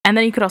 Right. And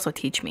then you could also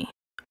teach me.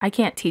 I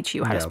can't teach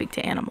you how to speak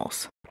to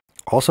animals.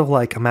 Also,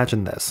 like,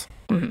 imagine this.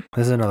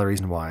 This is another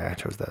reason why I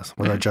chose this,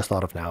 which I just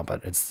thought of now,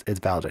 but it's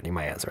validating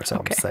my answer, so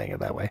I'm just saying it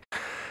that way.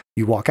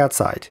 You walk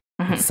outside,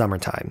 it's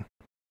summertime,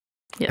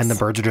 and the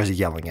birds are just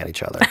yelling at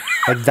each other.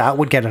 Like, that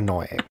would get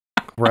annoying,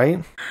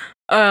 right?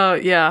 Oh,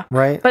 yeah.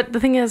 Right? But the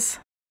thing is,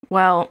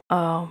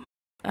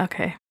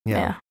 okay.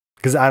 Yeah.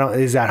 Because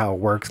is that how it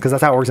works? Because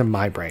that's how it works in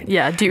my brain.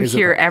 Yeah. Do you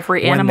hear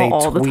every animal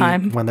all the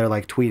time? When they're,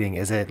 like, tweeting,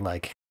 is it,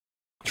 like,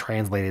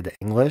 translated to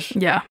English?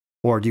 Yeah.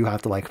 Or do you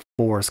have to like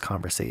force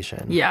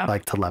conversation? Yeah.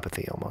 Like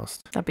telepathy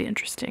almost. That'd be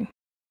interesting.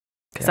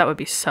 Because that would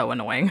be so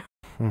annoying.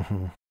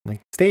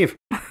 Like, Steve.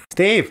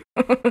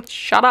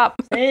 Shut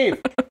up. Steve.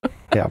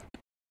 Yeah.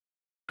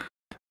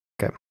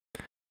 Okay.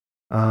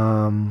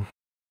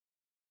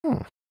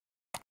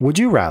 Would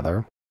you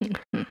rather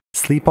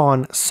sleep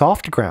on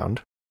soft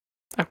ground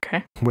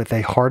with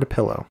a hard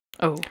pillow?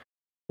 Oh.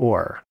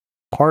 Or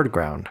hard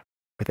ground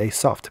with a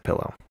soft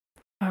pillow?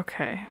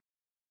 Okay.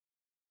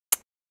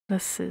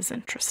 This is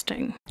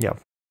interesting. Yep.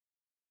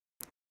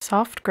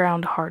 Soft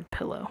ground, hard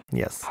pillow.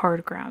 Yes.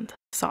 Hard ground,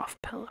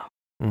 soft pillow.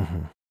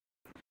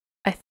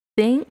 I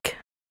think.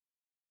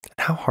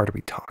 How hard are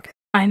we talking?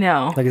 I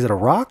know. Like, is it a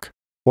rock?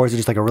 Or is it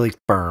just like a really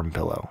firm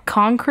pillow?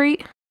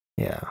 Concrete?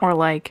 Yeah. Or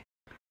like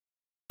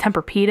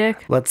Tempur-Pedic?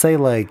 Let's say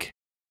like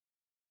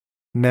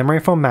memory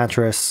foam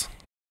mattress,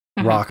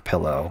 rock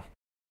pillow,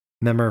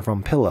 memory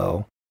foam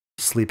pillow,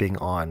 sleeping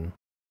on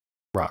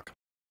rock.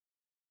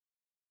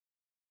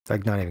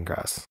 Like, not even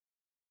grass.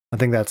 I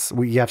think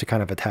you have to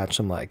kind of attach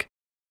some like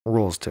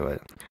rules to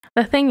it.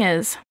 The thing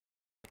is,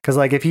 because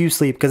like if you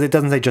sleep, because it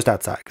doesn't say just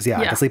outside. Because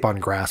I can sleep on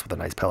grass with a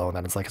nice pillow, and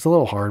then it's like it's a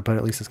little hard, but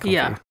at least it's comfy.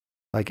 Yeah.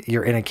 Like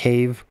you're in a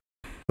cave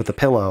with a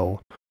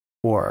pillow,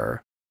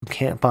 or you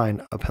can't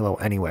find a pillow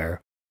anywhere,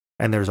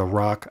 and there's a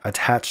rock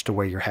attached to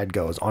where your head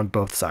goes on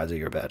both sides of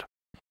your bed,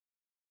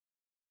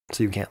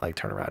 so you can't like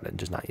turn around and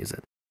just not use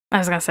it. I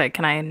was gonna say,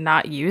 can I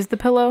not use the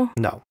pillow?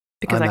 No,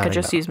 because I could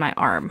just use my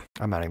arm.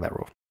 I'm adding that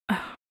rule.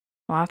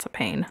 Well, that's a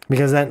pain.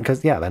 Because then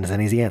it's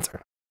an easy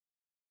answer.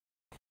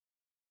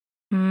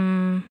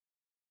 I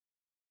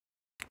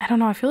don't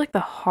know. I feel like the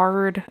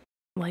hard,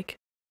 like,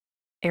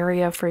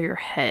 area for your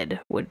head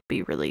would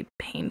be really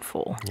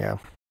painful. Yeah.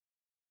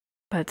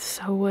 But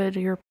so would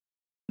your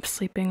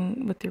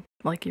sleeping with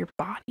your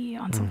body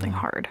on something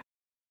hard.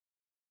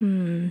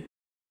 I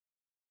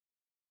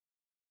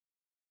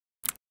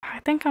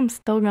think I'm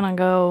still gonna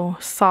go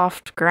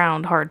soft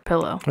ground, hard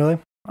pillow. Really?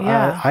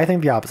 Yeah. I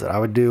think the opposite. I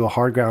would do a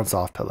hard ground,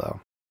 soft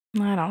pillow.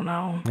 I don't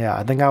know. Yeah,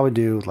 I think I would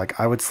do like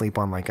I would sleep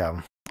on like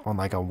a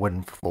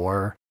wooden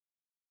floor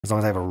as long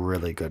as I have a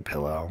really good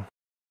pillow.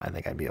 I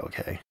think I'd be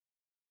okay.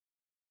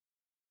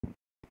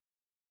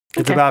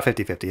 It's about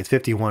 50-50. It's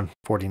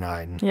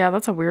 51-49. Yeah,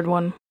 that's a weird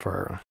one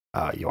for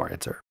your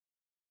answer.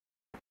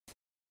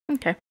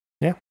 Okay.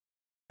 Yeah.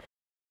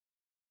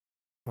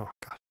 Oh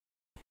god.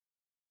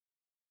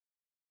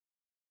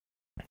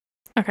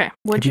 Okay.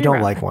 If you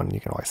don't like one, you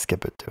can always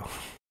skip it too.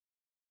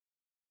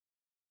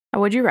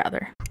 Would you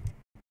rather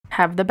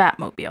have the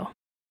Batmobile?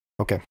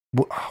 Okay.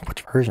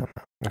 Which version?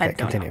 Okay,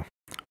 continue.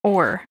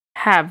 Or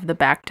have the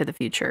Back to the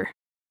Future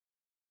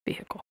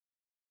vehicle?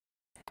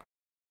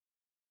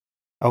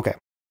 Okay.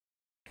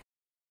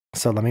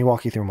 So let me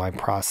walk you through my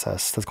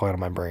process that's going on in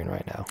my brain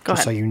right now. Go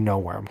ahead. So you know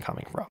where I'm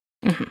coming from.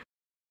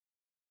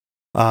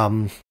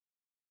 Mm-hmm.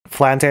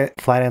 Flat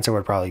answer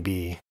would probably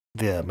be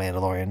the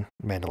Mandalorian.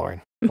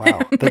 Wow.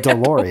 The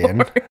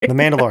DeLorean. The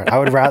Mandalorian. I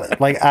would rather,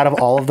 like, out of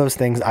all of those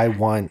things, I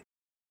want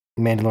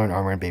Mandalorian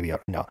armor and Baby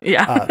Yoda. No.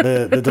 Yeah.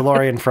 The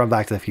DeLorean from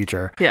Back to the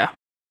Future. Yeah.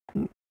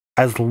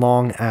 As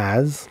long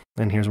as,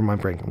 and here's where my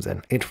brain comes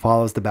in, it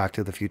follows the Back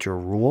to the Future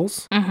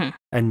rules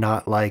and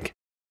not like,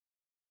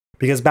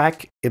 because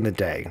back in the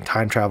day,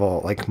 time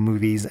travel, like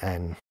movies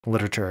and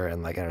literature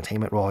and like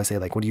entertainment will always say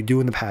like what you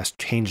do in the past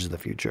changes the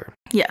future.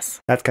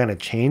 Yes. That's kind of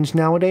changed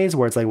nowadays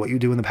where it's like what you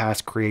do in the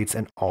past creates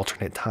an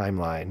alternate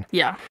timeline.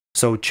 Yeah.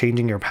 So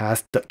changing your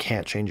past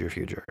can't change your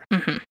future.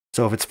 Mm-hmm.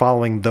 So if it's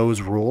following those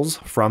rules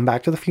from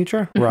Back to the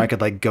Future, where I could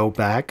like go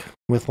back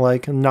with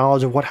like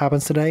knowledge of what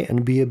happens today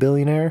and be a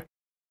billionaire,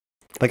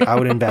 like I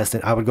would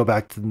I would go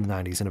back to the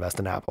 90s and invest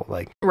in Apple,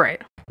 like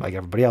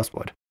everybody else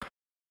would.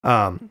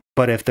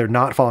 But if they're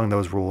not following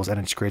those rules and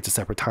it just creates a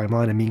separate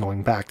timeline and me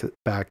going back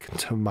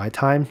to my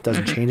time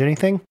doesn't change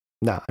anything,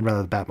 no, I'd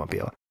rather the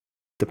Batmobile,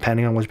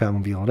 depending on which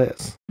Batmobile it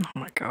is. Oh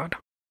my god.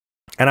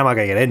 And I'm not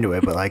gonna get into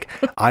it, but like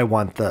I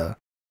want the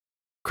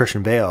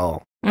Christian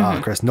Bale,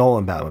 Chris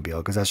Nolan Batmobile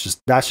because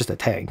that's just a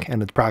tank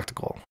and it's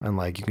practical and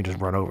like you can just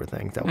run over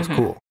things. That was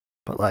cool.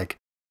 But like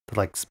the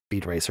like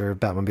Speed Racer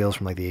Batmobiles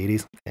from like the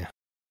 80s, yeah.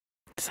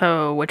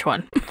 So which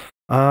one?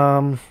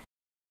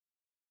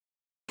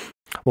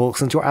 Well,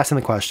 since you're asking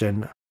the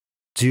question,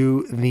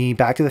 do the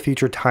Back to the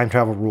Future time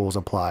travel rules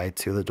apply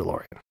to the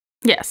DeLorean?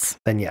 Yes.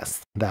 Then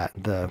yes,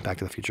 the Back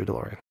to the Future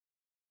DeLorean.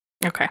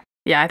 Okay.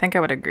 Yeah, I think I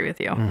would agree with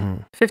you.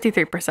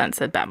 53%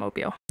 said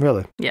Batmobile.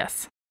 Really?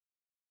 Yes.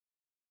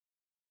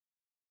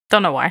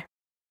 Don't know why.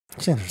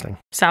 It's interesting.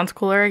 Sounds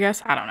cooler, I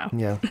guess. I don't know.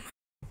 Yeah.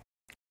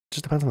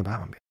 Just depends on the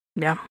Batmobile.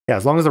 Yeah. Yeah,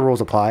 as long as the rules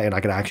apply and I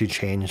can actually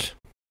change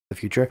the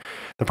future.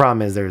 The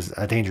problem is there's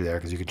a danger there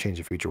because you could change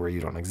the future where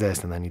you don't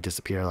exist and then you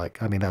disappear. Like,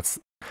 I mean,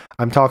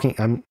 I'm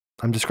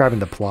describing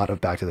the plot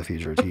of Back to the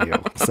Future to you.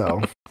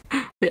 So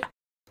yeah.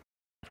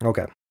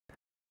 Okay.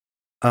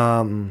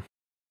 I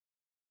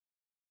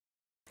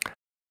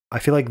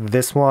feel like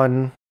this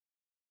one,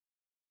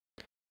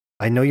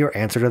 I know your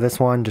answer to this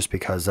one just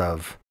because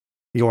of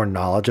your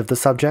knowledge of the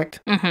subject.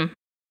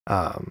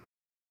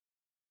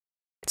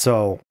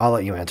 So I'll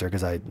let you answer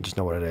because I just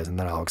know what it is, and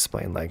then I'll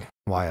explain like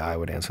why I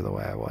would answer the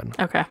way I would.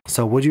 Okay.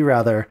 So would you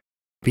rather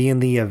be in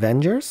the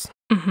Avengers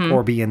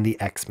or be in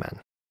the X-Men?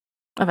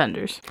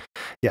 Avengers.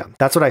 Yeah,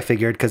 that's what I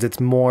figured because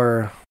it's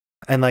more,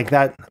 and like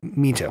that,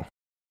 me too.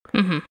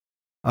 The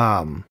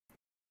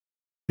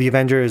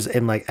Avengers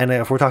and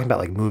if we're talking about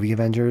like movie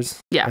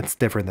Avengers, it's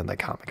different than the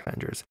comic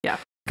Avengers. Yeah.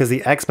 Because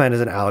the X-Men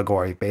is an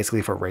allegory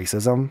basically for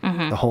racism.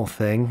 The whole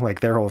thing,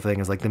 like their whole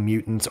thing is like the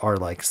mutants are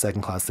like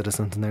second-class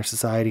citizens in their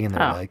society and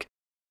they're like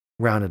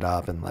rounded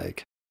up and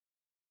like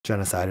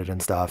genocided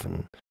and stuff.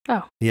 And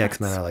the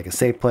X-Men are like a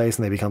safe place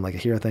and they become like a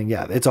hero thing.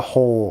 Yeah, it's a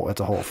whole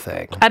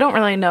thing. I don't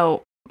really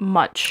know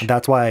much.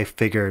 That's why I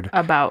figured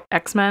about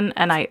X-Men,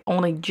 and I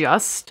only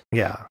just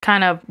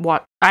kind of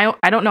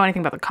I don't know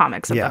anything about the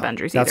comics of the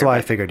Avengers either. That's why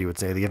I figured you would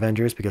say the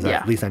Avengers because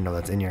at least I know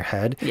that's in your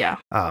head. Yeah.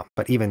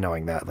 But even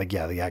knowing that, like,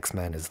 the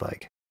X-Men is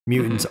like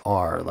mutants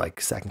are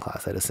like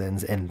second-class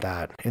citizens in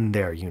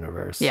their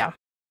universe. Yeah.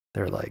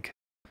 They're like,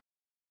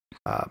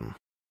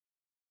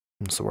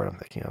 what's the word I'm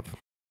thinking of?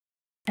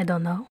 I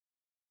don't know.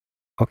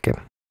 Okay.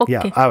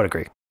 Yeah, I would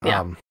agree.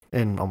 Yeah.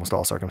 In almost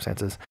all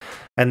circumstances.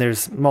 And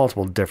there's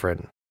multiple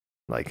different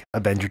like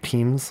Avenger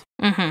teams,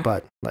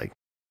 but like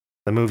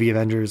the movie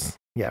Avengers,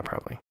 yeah,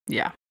 probably.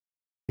 Yeah.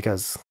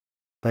 Because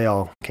they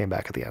all came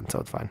back at the end, so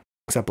it's fine.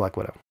 Except Black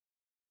Widow.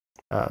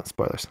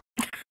 Spoilers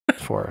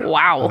for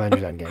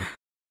Avengers Endgame.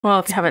 Well,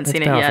 if you haven't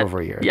seen it yet. It's been for over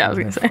a year. Yeah, I was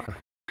going to say. Fine.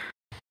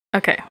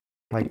 Okay.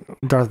 Like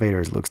Darth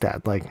Vader is Luke's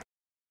dad. Like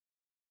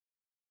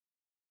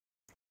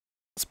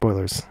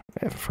spoilers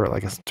for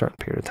like a certain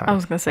period of time. I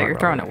was going to say you're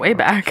throwing it way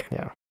back.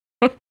 Yeah.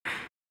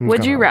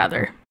 Would you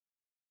rather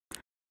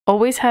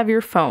always have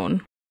your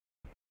phone?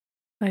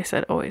 I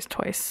said always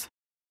twice.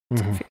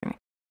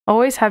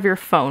 Always have your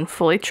phone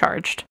fully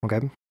charged.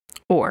 Okay.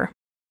 Or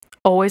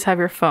always have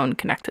your phone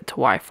connected to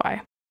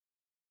Wi-Fi.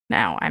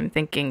 Now, I'm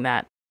thinking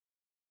that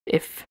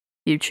if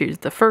you choose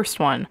the first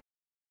one,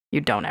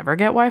 you don't ever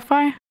get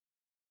Wi-Fi.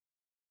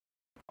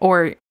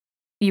 Or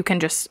you can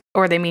just,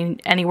 or they mean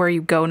anywhere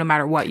you go, no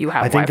matter what, you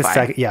have Wi-Fi?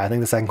 I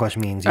think the second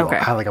question means you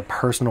have like a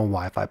personal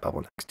Wi-Fi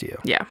bubble next to you.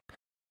 Yeah.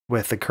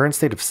 With the current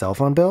state of cell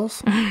phone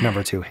bills,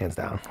 number 2, hands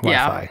down,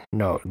 Wi-Fi.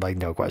 No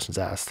questions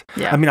asked.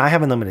 Yeah. I mean, I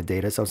have unlimited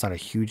data, so it's not a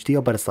huge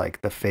deal, but it's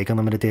like the fake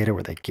unlimited data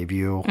where they give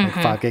you like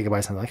 5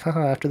 gigabytes and like,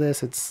 haha, after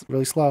this, it's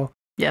really slow.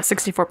 Yeah,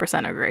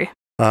 64% agree.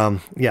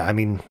 Yeah, I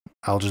mean,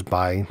 I'll just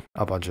buy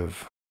a bunch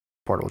of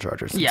portable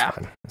chargers. It's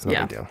fine. It's no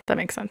big deal. That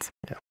makes sense.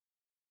 Yeah.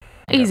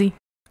 Okay.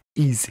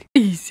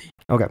 Easy.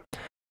 Okay.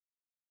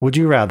 Would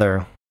you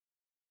rather,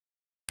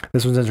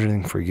 this was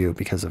interesting for you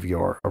because of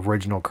your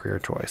original career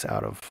choice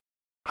out of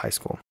high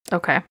school.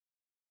 Okay.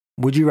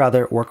 Would you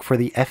rather work for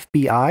the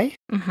FBI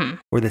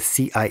or the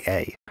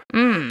CIA?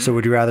 So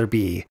would you rather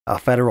be a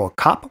federal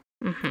cop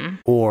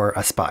or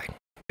a spy,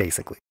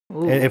 basically?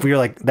 Ooh. If you're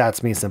like,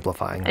 that's me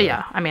simplifying.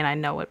 Yeah. I mean, I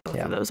know what both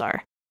of those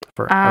are.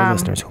 For our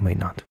listeners who may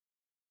not.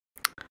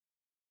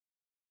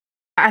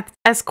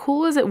 As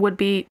cool as it would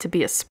be to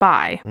be a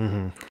spy,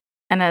 and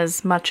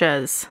as much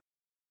as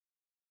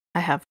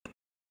I have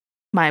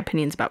my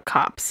opinions about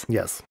cops.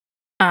 Yes.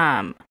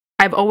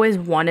 I've always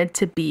wanted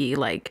to be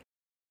like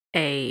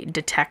a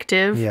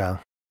detective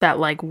that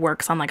like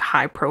works on like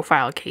high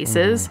profile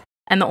cases.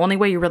 And the only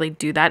way you really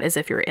do that is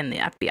if you're in the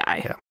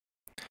FBI. Yeah.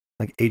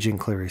 Like Agent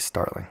Clarice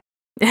Starling.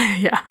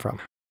 Yeah.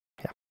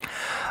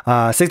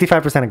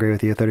 65% agree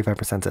with you,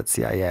 35% at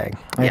CIA.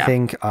 I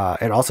think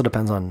it also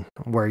depends on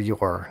where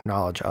your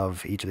knowledge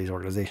of each of these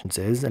organizations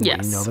is and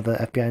what you know about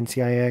the FBI and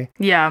CIA.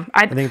 Yeah.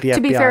 I think the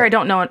FBI, be fair, I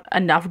don't know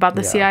enough about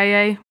the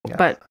CIA,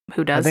 but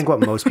who does? I think what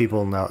most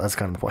people know, that's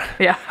kind of the point.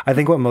 Yeah. I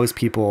think what most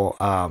people,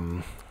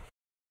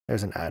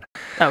 there's an ad.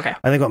 Okay.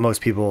 I think what most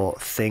people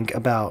think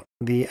about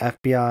the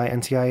FBI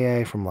and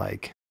CIA from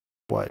like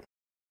what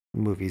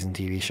movies and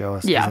TV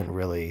shows isn't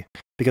really,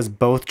 because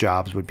both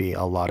jobs would be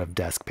a lot of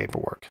desk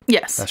paperwork.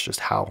 Yes. That's just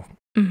how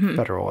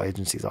federal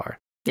agencies are.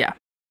 Yeah.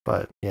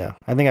 But yeah,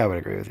 I think I would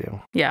agree with you.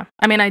 Yeah.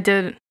 I mean, I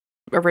did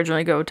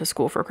originally go to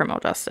school for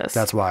criminal justice.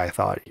 That's why I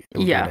thought it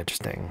would be an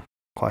interesting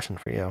question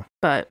for you.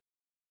 But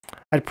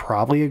I'd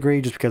probably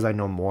agree just because I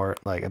know more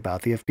like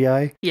about the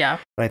FBI. Yeah.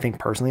 But I think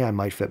personally I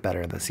might fit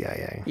better in the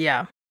CIA.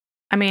 Yeah.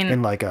 I mean,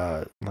 in like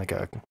a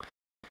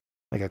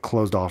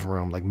closed off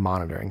room, like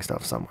monitoring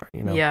stuff somewhere,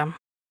 you know? Yeah.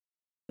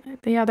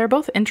 Yeah, they're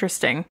both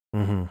interesting,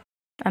 and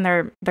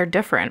they're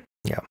different.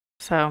 Yeah.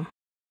 So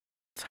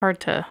it's hard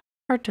to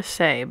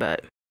say,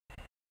 but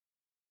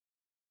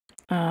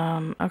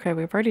okay,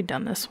 we've already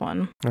done this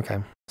one. Okay,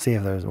 see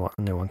if there's a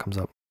new one comes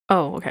up.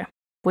 Oh, okay.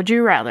 Would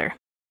you rather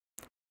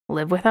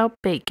live without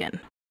bacon?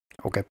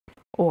 Okay.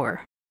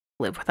 Or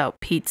live without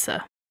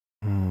pizza?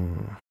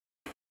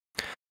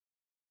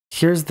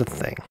 Here's the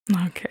thing.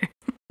 Okay.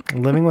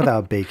 Living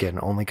without bacon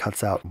only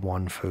cuts out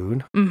one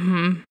food.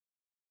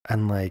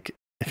 And like,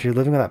 if you're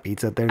living without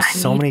pizza, there's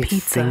so many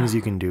things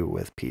you can do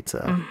with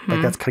pizza.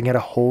 Like that's cutting out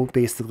a whole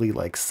basically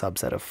like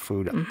subset of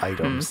food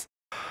items.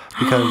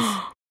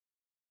 Because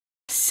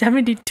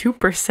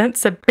 72%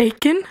 said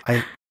bacon?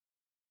 I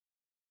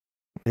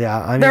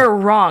mean, they're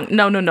wrong.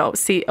 No.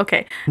 See,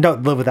 okay. No,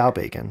 live without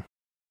bacon.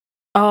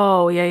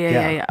 Oh,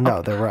 yeah.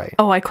 No, they're right.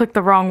 Oh, I clicked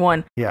the wrong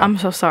one. Yeah. I'm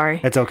so sorry.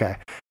 It's okay.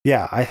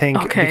 Yeah, I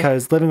think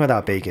because living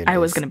without bacon I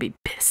was going to be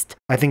pissed.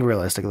 I think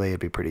realistically it'd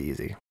be pretty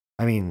easy.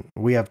 I mean,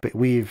 we've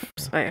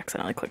I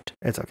accidentally clicked.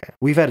 It's okay.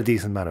 We've had a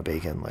decent amount of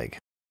bacon like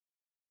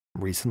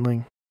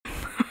recently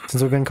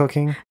since we've been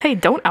cooking. Hey,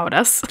 don't out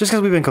us. Just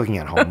because we've been cooking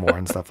at home more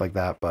and stuff like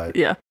that, but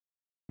yeah,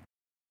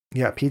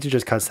 pizza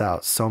just cuts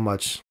out so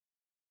much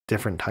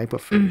different type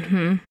of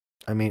food.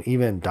 I mean,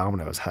 even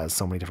Domino's has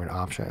so many different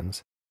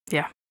options.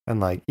 Yeah. And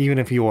like, even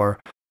if you're,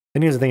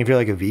 and here's the thing, if you're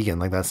like a vegan,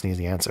 like that's an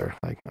easy answer.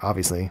 Like,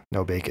 obviously,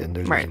 no bacon,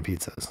 there's vegan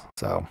pizzas.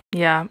 So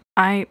yeah,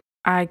 I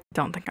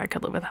don't think I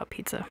could live without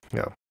pizza.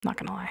 Yeah. Not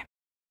gonna lie.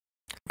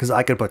 Because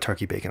I could put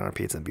turkey bacon on a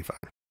pizza and be fine.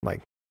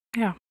 Like,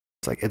 yeah.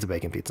 It's like, it's a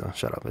bacon pizza.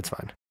 Shut up. It's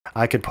fine.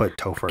 I could put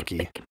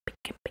tofurkey.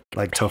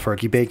 Like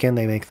tofurkey bacon,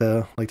 they make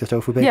the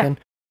tofu bacon.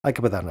 Yeah. I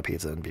could put that on a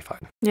pizza and be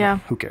fine. Yeah.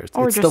 Who cares?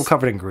 Or it's still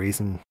covered in grease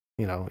and,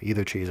 you know,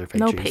 either cheese or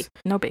fake cheese.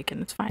 No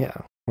bacon. It's fine. Yeah.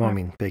 Well, I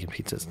mean, bacon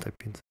pizzas type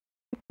pizza.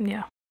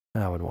 Yeah.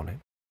 I would want it.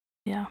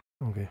 Yeah.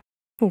 Okay.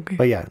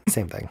 But yeah,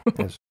 same thing.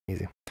 It's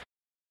easy.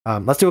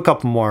 Let's do a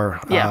couple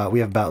more. Yeah. We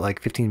have about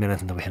like 15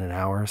 minutes until we hit an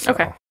hour. So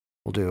okay.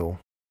 We'll do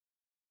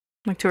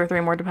like 2 or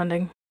 3 more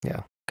depending.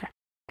 Yeah. Okay.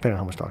 Depending on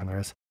how much talking there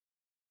is.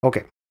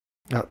 Okay.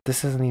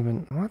 This isn't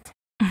even what?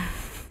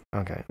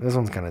 Okay. This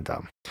one's kind of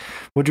dumb.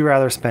 Would you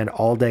rather spend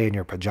all day in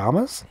your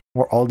pajamas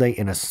or all day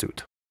in a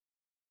suit?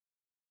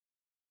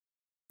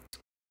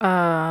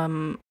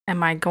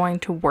 Am I going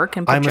to work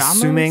in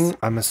pajamas?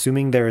 I'm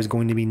assuming there is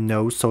going to be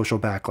no social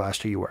backlash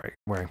to you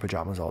wearing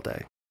pajamas all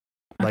day.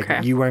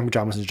 Like you wearing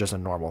pajamas is just a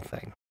normal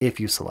thing if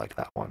you select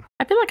that one.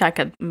 I feel like I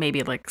could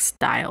maybe like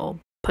style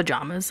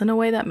pajamas in a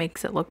way that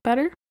makes it look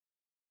better.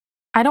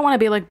 I don't want to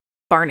be like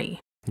Barney.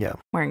 Yeah.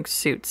 Wearing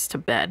suits to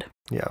bed.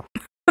 Yeah.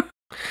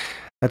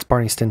 That's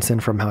Barney Stinson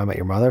from How I Met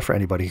Your Mother. For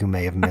anybody who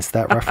may have missed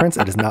that reference,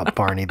 it is not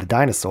Barney the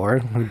dinosaur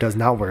who does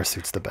not wear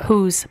suits to bed.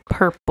 Who's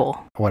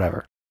purple.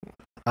 Whatever.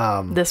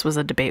 This was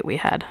a debate we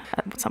had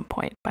at some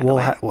point, by the we'll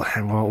way.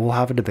 We'll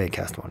have a debate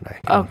cast one day.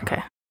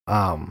 Okay.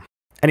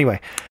 Anyway.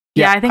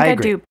 Yeah, I think I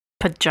do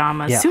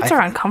pajamas. Suits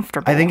are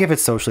uncomfortable. I think if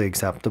it's socially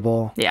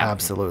acceptable, yeah,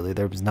 absolutely.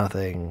 There's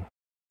nothing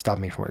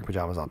stopping me from wearing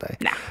pajamas all day.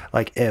 Nah.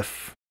 Like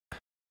if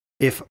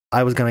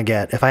I was gonna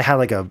if I had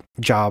like a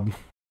job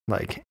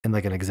like in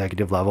like an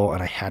executive level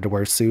and I had to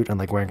wear a suit and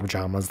like wearing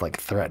pajamas like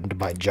threatened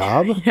my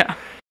job, yeah,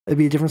 it'd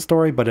be a different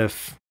story. But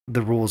if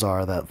the rules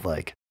are that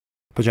like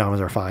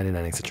pajamas are fine in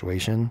any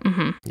situation,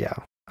 yeah,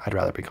 I'd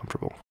rather be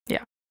comfortable.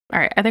 Yeah. All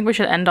right. I think we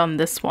should end on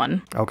this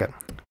one. Okay.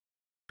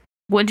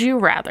 Would you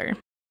rather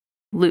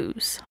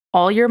lose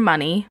all your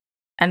money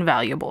and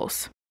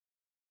valuables?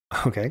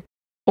 Okay.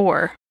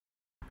 Or,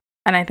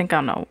 and I think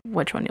I know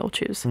which one you'll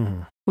choose.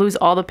 Lose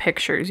all the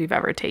pictures you've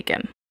ever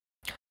taken.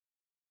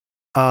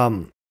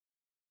 So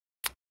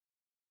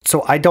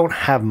I don't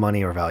have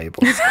money or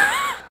valuables.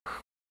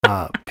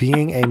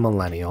 Being a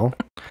millennial,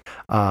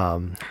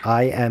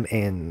 I am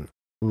in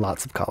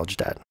lots of college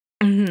debt.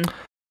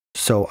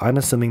 So I'm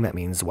assuming that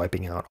means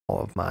wiping out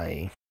all of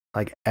my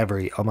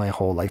my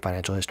whole like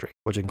financial history,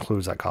 which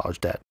includes that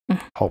college debt.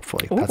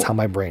 Hopefully. Ooh. That's how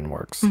my brain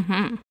works.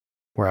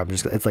 Where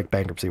it's like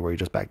bankruptcy, where you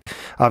just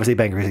obviously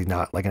bankruptcy is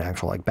not like an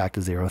actual like back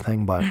to zero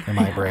thing, but in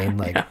my brain,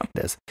 like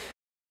this.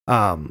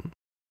 I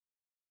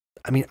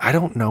mean, I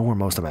don't know where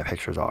most of my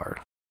pictures are.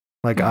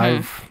 Like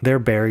they're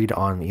buried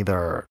on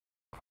either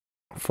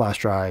flash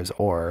drives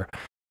or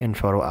in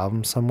photo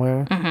albums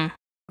somewhere.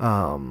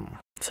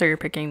 So you're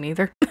picking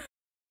neither?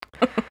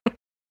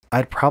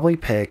 I'd probably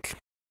pick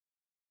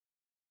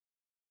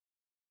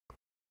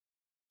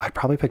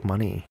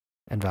money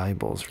and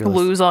valuables.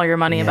 Lose all your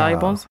money and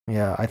valuables?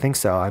 Yeah, I think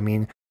so. I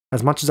mean,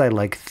 as much as I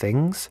like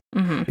things,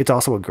 it's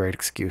also a great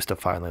excuse to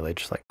finally like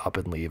just like up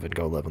and leave and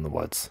go live in the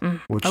woods,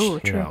 which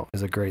you know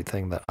is a great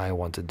thing that I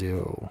want to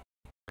do.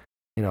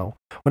 You know,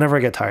 whenever I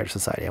get tired of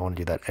society, I want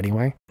to do that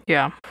anyway.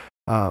 Yeah.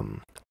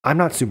 I'm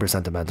not super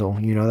sentimental,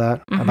 you know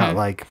that, about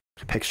like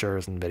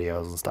pictures and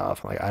videos and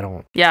stuff. Like I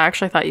don't. Yeah, I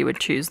actually thought you would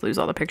choose lose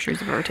all the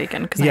pictures you've ever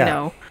taken because I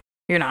know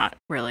you're not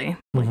really.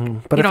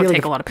 Like, but you don't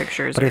take a lot of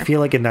pictures. But I feel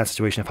like in that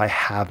situation, if I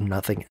have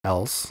nothing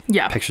else,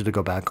 pictures to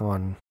go back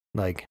on.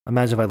 Like,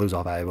 imagine if I lose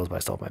all valuables, but I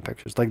still have my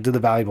pictures. Like, do the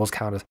valuables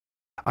count as?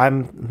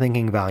 I'm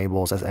thinking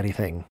valuables as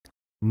anything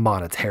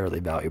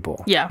monetarily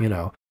valuable. Yeah. You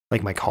know,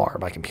 like my car,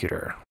 my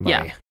computer,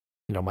 my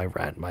my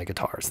rent, my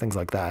guitars, things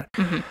like that.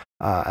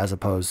 As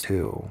opposed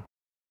to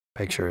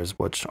pictures,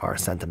 which are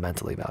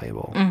sentimentally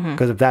valuable.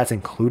 Because if that's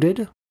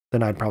included,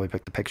 then I'd probably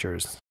pick the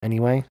pictures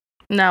anyway.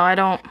 No, I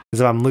don't.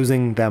 Because if I'm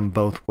losing them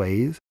both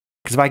ways,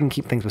 because if I can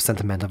keep things with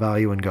sentimental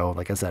value and go,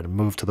 like I said,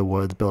 move to the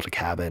woods, build a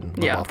cabin,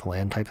 live off the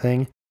land type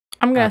thing.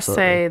 I'm going to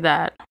say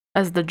that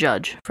as the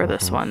judge for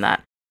this one,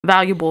 that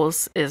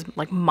valuables is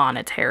like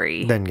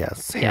monetary. Then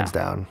yes, hands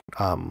down.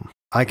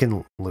 I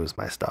can lose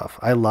my stuff.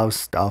 I love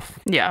stuff.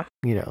 Yeah.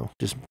 You know,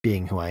 just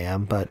being who I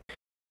am. But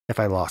if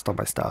I lost all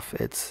my stuff,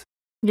 it's.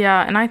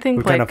 Yeah, and I think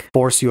we kind of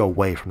force you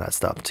away from that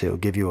stuff too.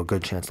 Give you a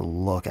good chance to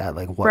look at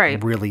like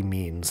what really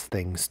means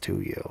things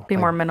to you. Be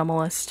like, more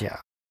minimalist. Yeah.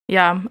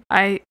 Yeah,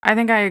 I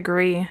think I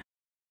agree.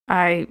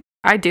 I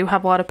do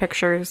have a lot of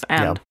pictures,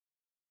 and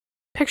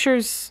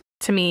pictures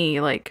to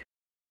me, like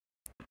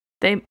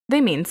they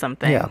mean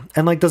something. Yeah,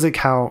 and like, does it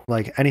count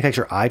like any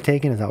picture I've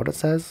taken? Is that what it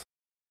says?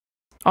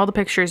 All the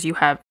pictures you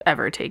have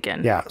ever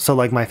taken. Yeah, so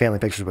like my family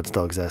pictures would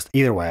still exist.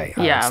 Either way,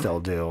 I would still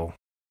do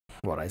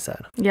what I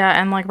said. Yeah,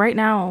 and like right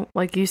now,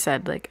 like you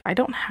said, like I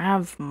don't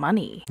have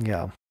money.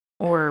 Yeah.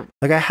 Or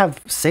like I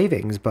have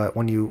savings, but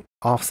when you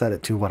offset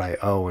it to what I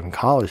owe in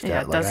college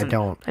debt, like I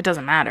don't. It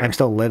doesn't matter. I'm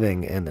still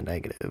living in the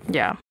negative.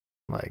 Yeah.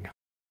 Like.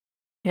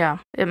 Yeah,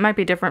 it might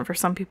be different for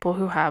some people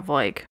who have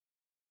like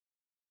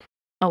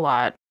a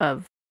lot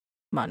of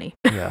money.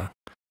 Yeah.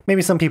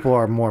 Maybe some people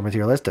are more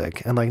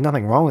materialistic, and like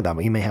nothing wrong with that,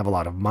 but you may have a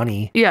lot of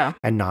money. Yeah.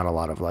 And not a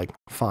lot of like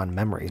fond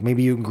memories.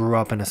 Maybe you grew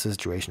up in a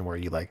situation where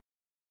you like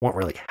weren't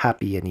really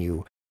happy,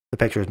 and the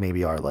pictures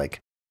maybe are like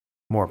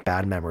more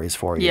bad memories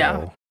for you.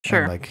 Yeah.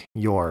 Sure. And like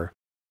your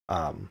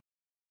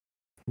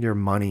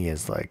money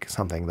is like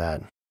something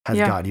that has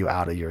got you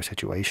out of your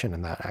situation,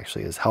 and that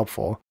actually is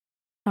helpful.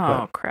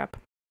 Oh, crap.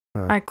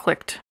 I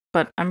clicked,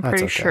 but I'm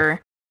pretty sure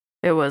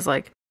it was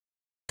like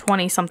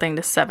 20 something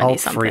to 70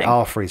 something.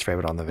 I'll freeze frame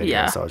it on the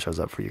video so it shows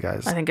up for you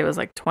guys. I think it was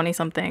like 20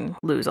 something,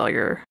 lose all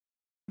your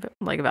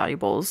like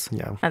valuables.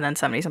 Yeah. And then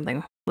 70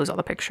 something, lose all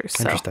the pictures.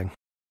 Interesting. So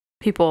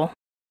people,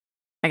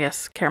 I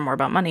guess, care more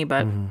about money,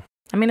 but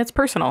I mean, it's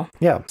personal.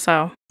 Yeah.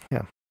 So.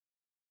 Yeah.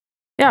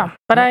 Yeah,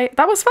 but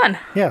that was fun.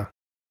 Yeah.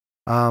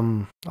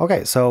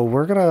 Okay, so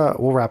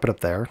we'll wrap it up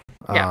there.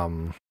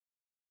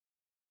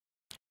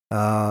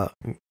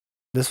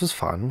 This was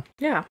fun.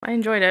 Yeah, I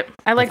enjoyed it.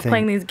 I like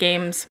playing these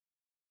games.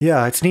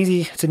 Yeah, it's an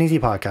easy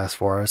podcast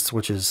for us,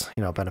 which is,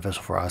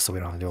 beneficial for us, so we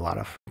don't have to do a lot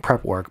of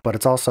prep work, but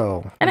it's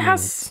also it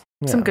has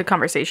some good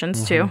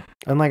conversations too.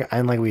 And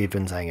like we've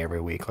been saying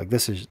every week, like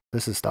this is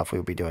stuff we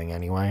would be doing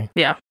anyway.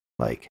 Yeah.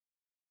 Like,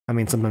 I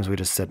mean, sometimes we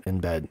just sit in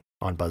bed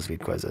on BuzzFeed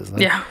quizzes.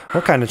 Like,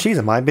 what kind of cheese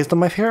am I based on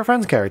my favorite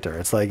friend's character?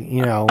 It's like,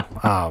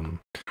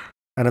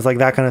 And it's like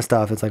that kind of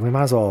stuff. It's like we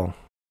might as well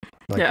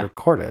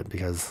record it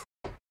because,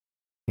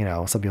 you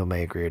know, some people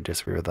may agree or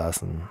disagree with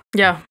us and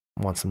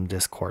want some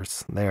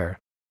discourse there.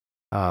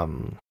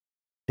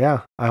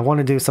 Yeah, I want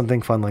to do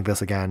something fun like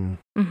this again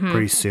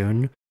pretty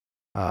soon.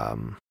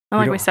 And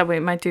like we said, we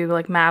might do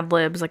like Mad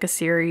Libs, like a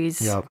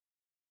series. Yep.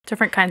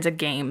 Different kinds of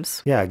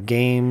games. Yeah,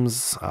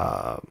 games,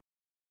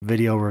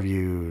 video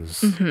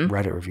reviews,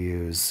 Reddit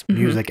reviews,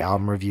 music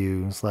album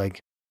reviews. Like,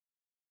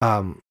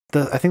 I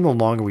think the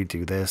longer we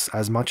do this,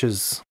 as much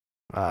as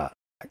a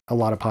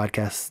lot of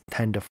podcasts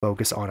tend to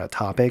focus on a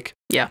topic.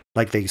 Yeah.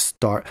 Like they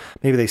start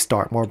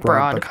more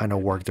broad. But kind of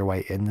work their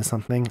way into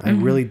something. I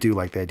really do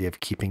like the idea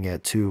of keeping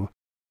it to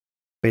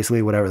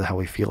basically whatever the hell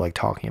we feel like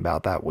talking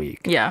about that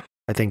week. Yeah.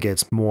 I think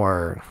it's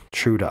more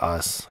true to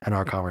us and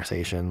our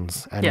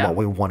conversations and what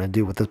we want to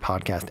do with this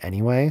podcast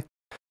anyway.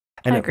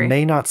 And it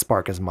may not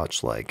spark as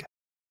much like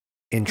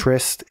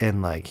interest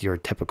in like your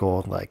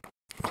typical like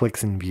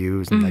clicks and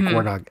views. And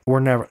like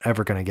we're never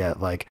ever going to get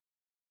like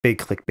big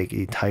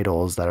clickbaity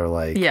titles that are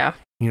like,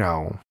 you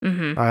know,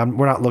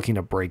 we're not looking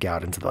to break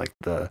out into like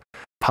the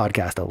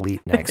podcast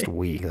elite next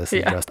week. This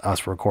is just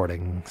us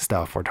recording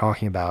stuff we're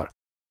talking about.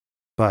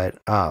 But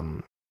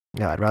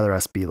I'd rather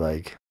us be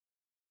like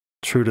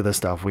true to the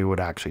stuff we would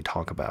actually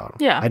talk about.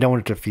 Yeah. I don't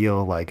want it to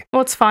feel like,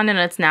 well, it's fun and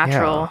it's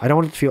natural. Yeah, I don't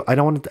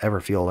want it to ever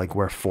feel like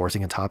we're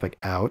forcing a topic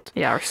out.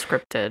 Yeah, or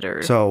scripted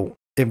or. So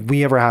if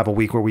we ever have a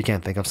week where we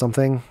can't think of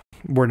something,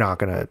 we're not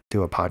going to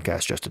do a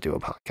podcast just to do a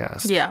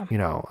podcast. Yeah. You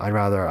know, I'd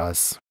rather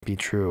us be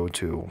true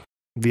to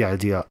the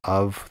idea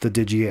of the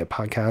Djeetyet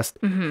Podcast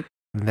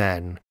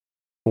than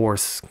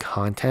force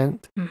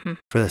content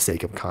for the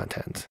sake of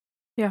content.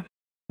 Yeah.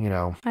 You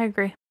know, I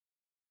agree.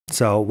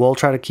 So we'll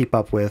try to keep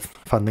up with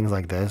fun things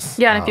like this.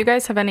 Yeah, and if you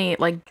guys have any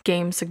like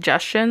game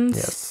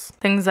suggestions,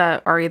 things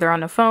that are either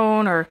on the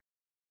phone or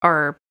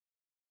are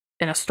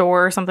in a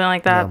store or something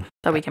like that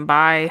that we can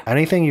buy.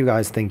 Anything you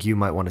guys think you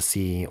might want to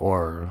see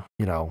or,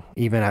 you know,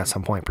 even at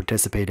some point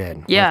participate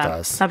in with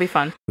us. That'd be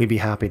fun. We'd be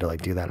happy to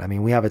like do that. I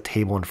mean, we have a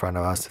table in front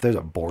of us. If there's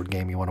a board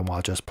game you want to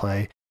watch us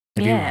play,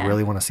 if you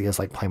really want to see us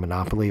like play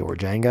Monopoly or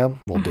Jenga,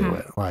 we'll do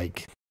it.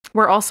 Like,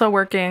 we're also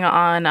working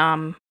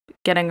on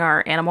getting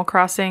our Animal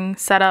Crossing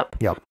set up.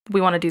 Yep. We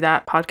want to do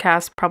that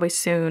podcast probably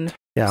soon.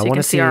 Yeah, so I want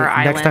to see our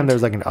island. Next time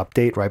there's like an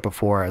update right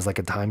before as like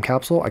a time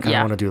capsule. I kind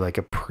of want to do like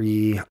a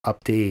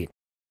pre-update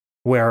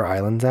where our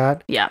island's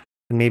at. Yeah.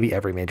 And maybe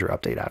every major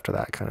update after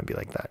that kind of be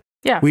like that.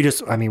 Yeah.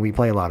 We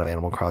play a lot of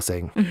Animal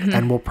Crossing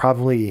and we'll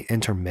probably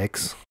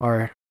intermix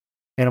our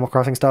Animal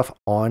Crossing stuff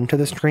onto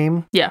the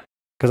stream. Yeah.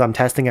 Because I'm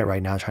testing it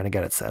right now, trying to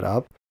get it set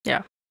up.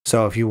 Yeah.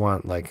 So if you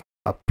want like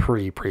a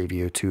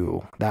preview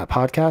to that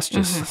podcast,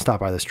 just stop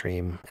by the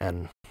stream,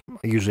 and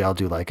usually I'll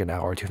do like an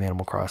hour or two of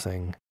Animal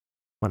Crossing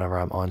whenever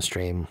I'm on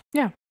stream.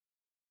 Yeah.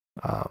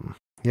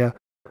 Yeah.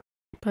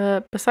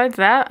 But besides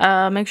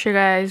that, make sure you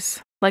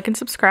guys like and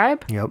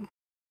subscribe. Yep.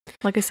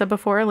 Like I said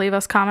before, leave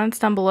us comments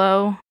down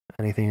below.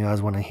 Anything you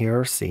guys want to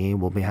hear or see,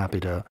 we'll be happy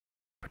to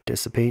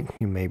participate.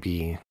 There may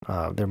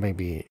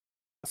be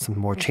some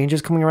more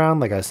changes coming around.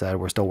 Like I said,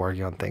 we're still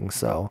working on things,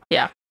 so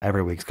yeah,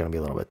 every week's going to be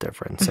a little bit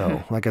different.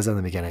 So like I said in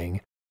the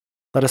beginning,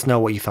 let us know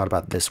what you thought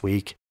about this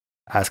week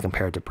as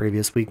compared to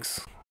previous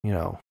weeks. You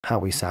know, how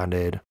we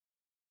sounded,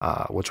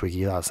 which week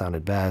you thought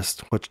sounded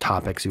best, which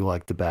topics you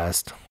liked the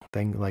best,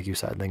 like you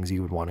said, things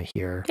you would want to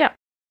hear. Yeah.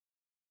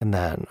 And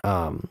then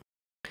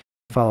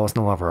follow us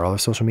on all of our other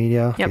social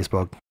media,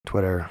 Facebook,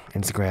 Twitter,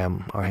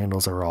 Instagram. Our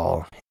handles are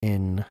all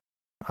in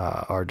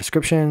our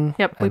description.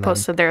 Yep, we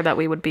posted there that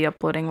we would be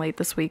uploading late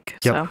this week.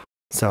 Yep.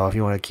 So if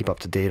you want to keep up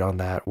to date on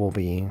that, we'll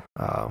be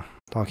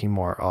talking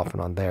more often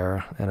on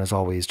there. And as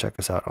always, check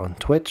us out on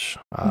Twitch.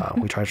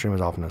 We try to stream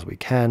as often as we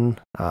can.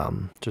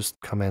 Just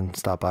come in,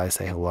 stop by,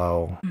 say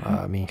hello.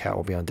 Me and Kat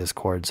will be on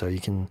Discord, so you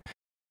can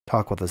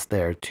talk with us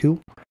there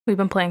too. We've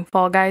been playing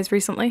Fall Guys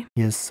recently.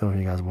 Yes, so if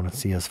you guys want to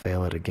see us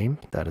fail at a game,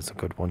 that is a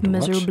good one to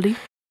Miserably.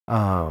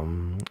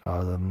 Watch.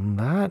 Other than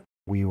that,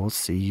 we will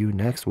see you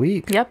next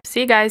week. Yep. See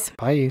you guys.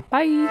 Bye.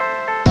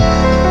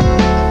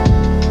 Bye.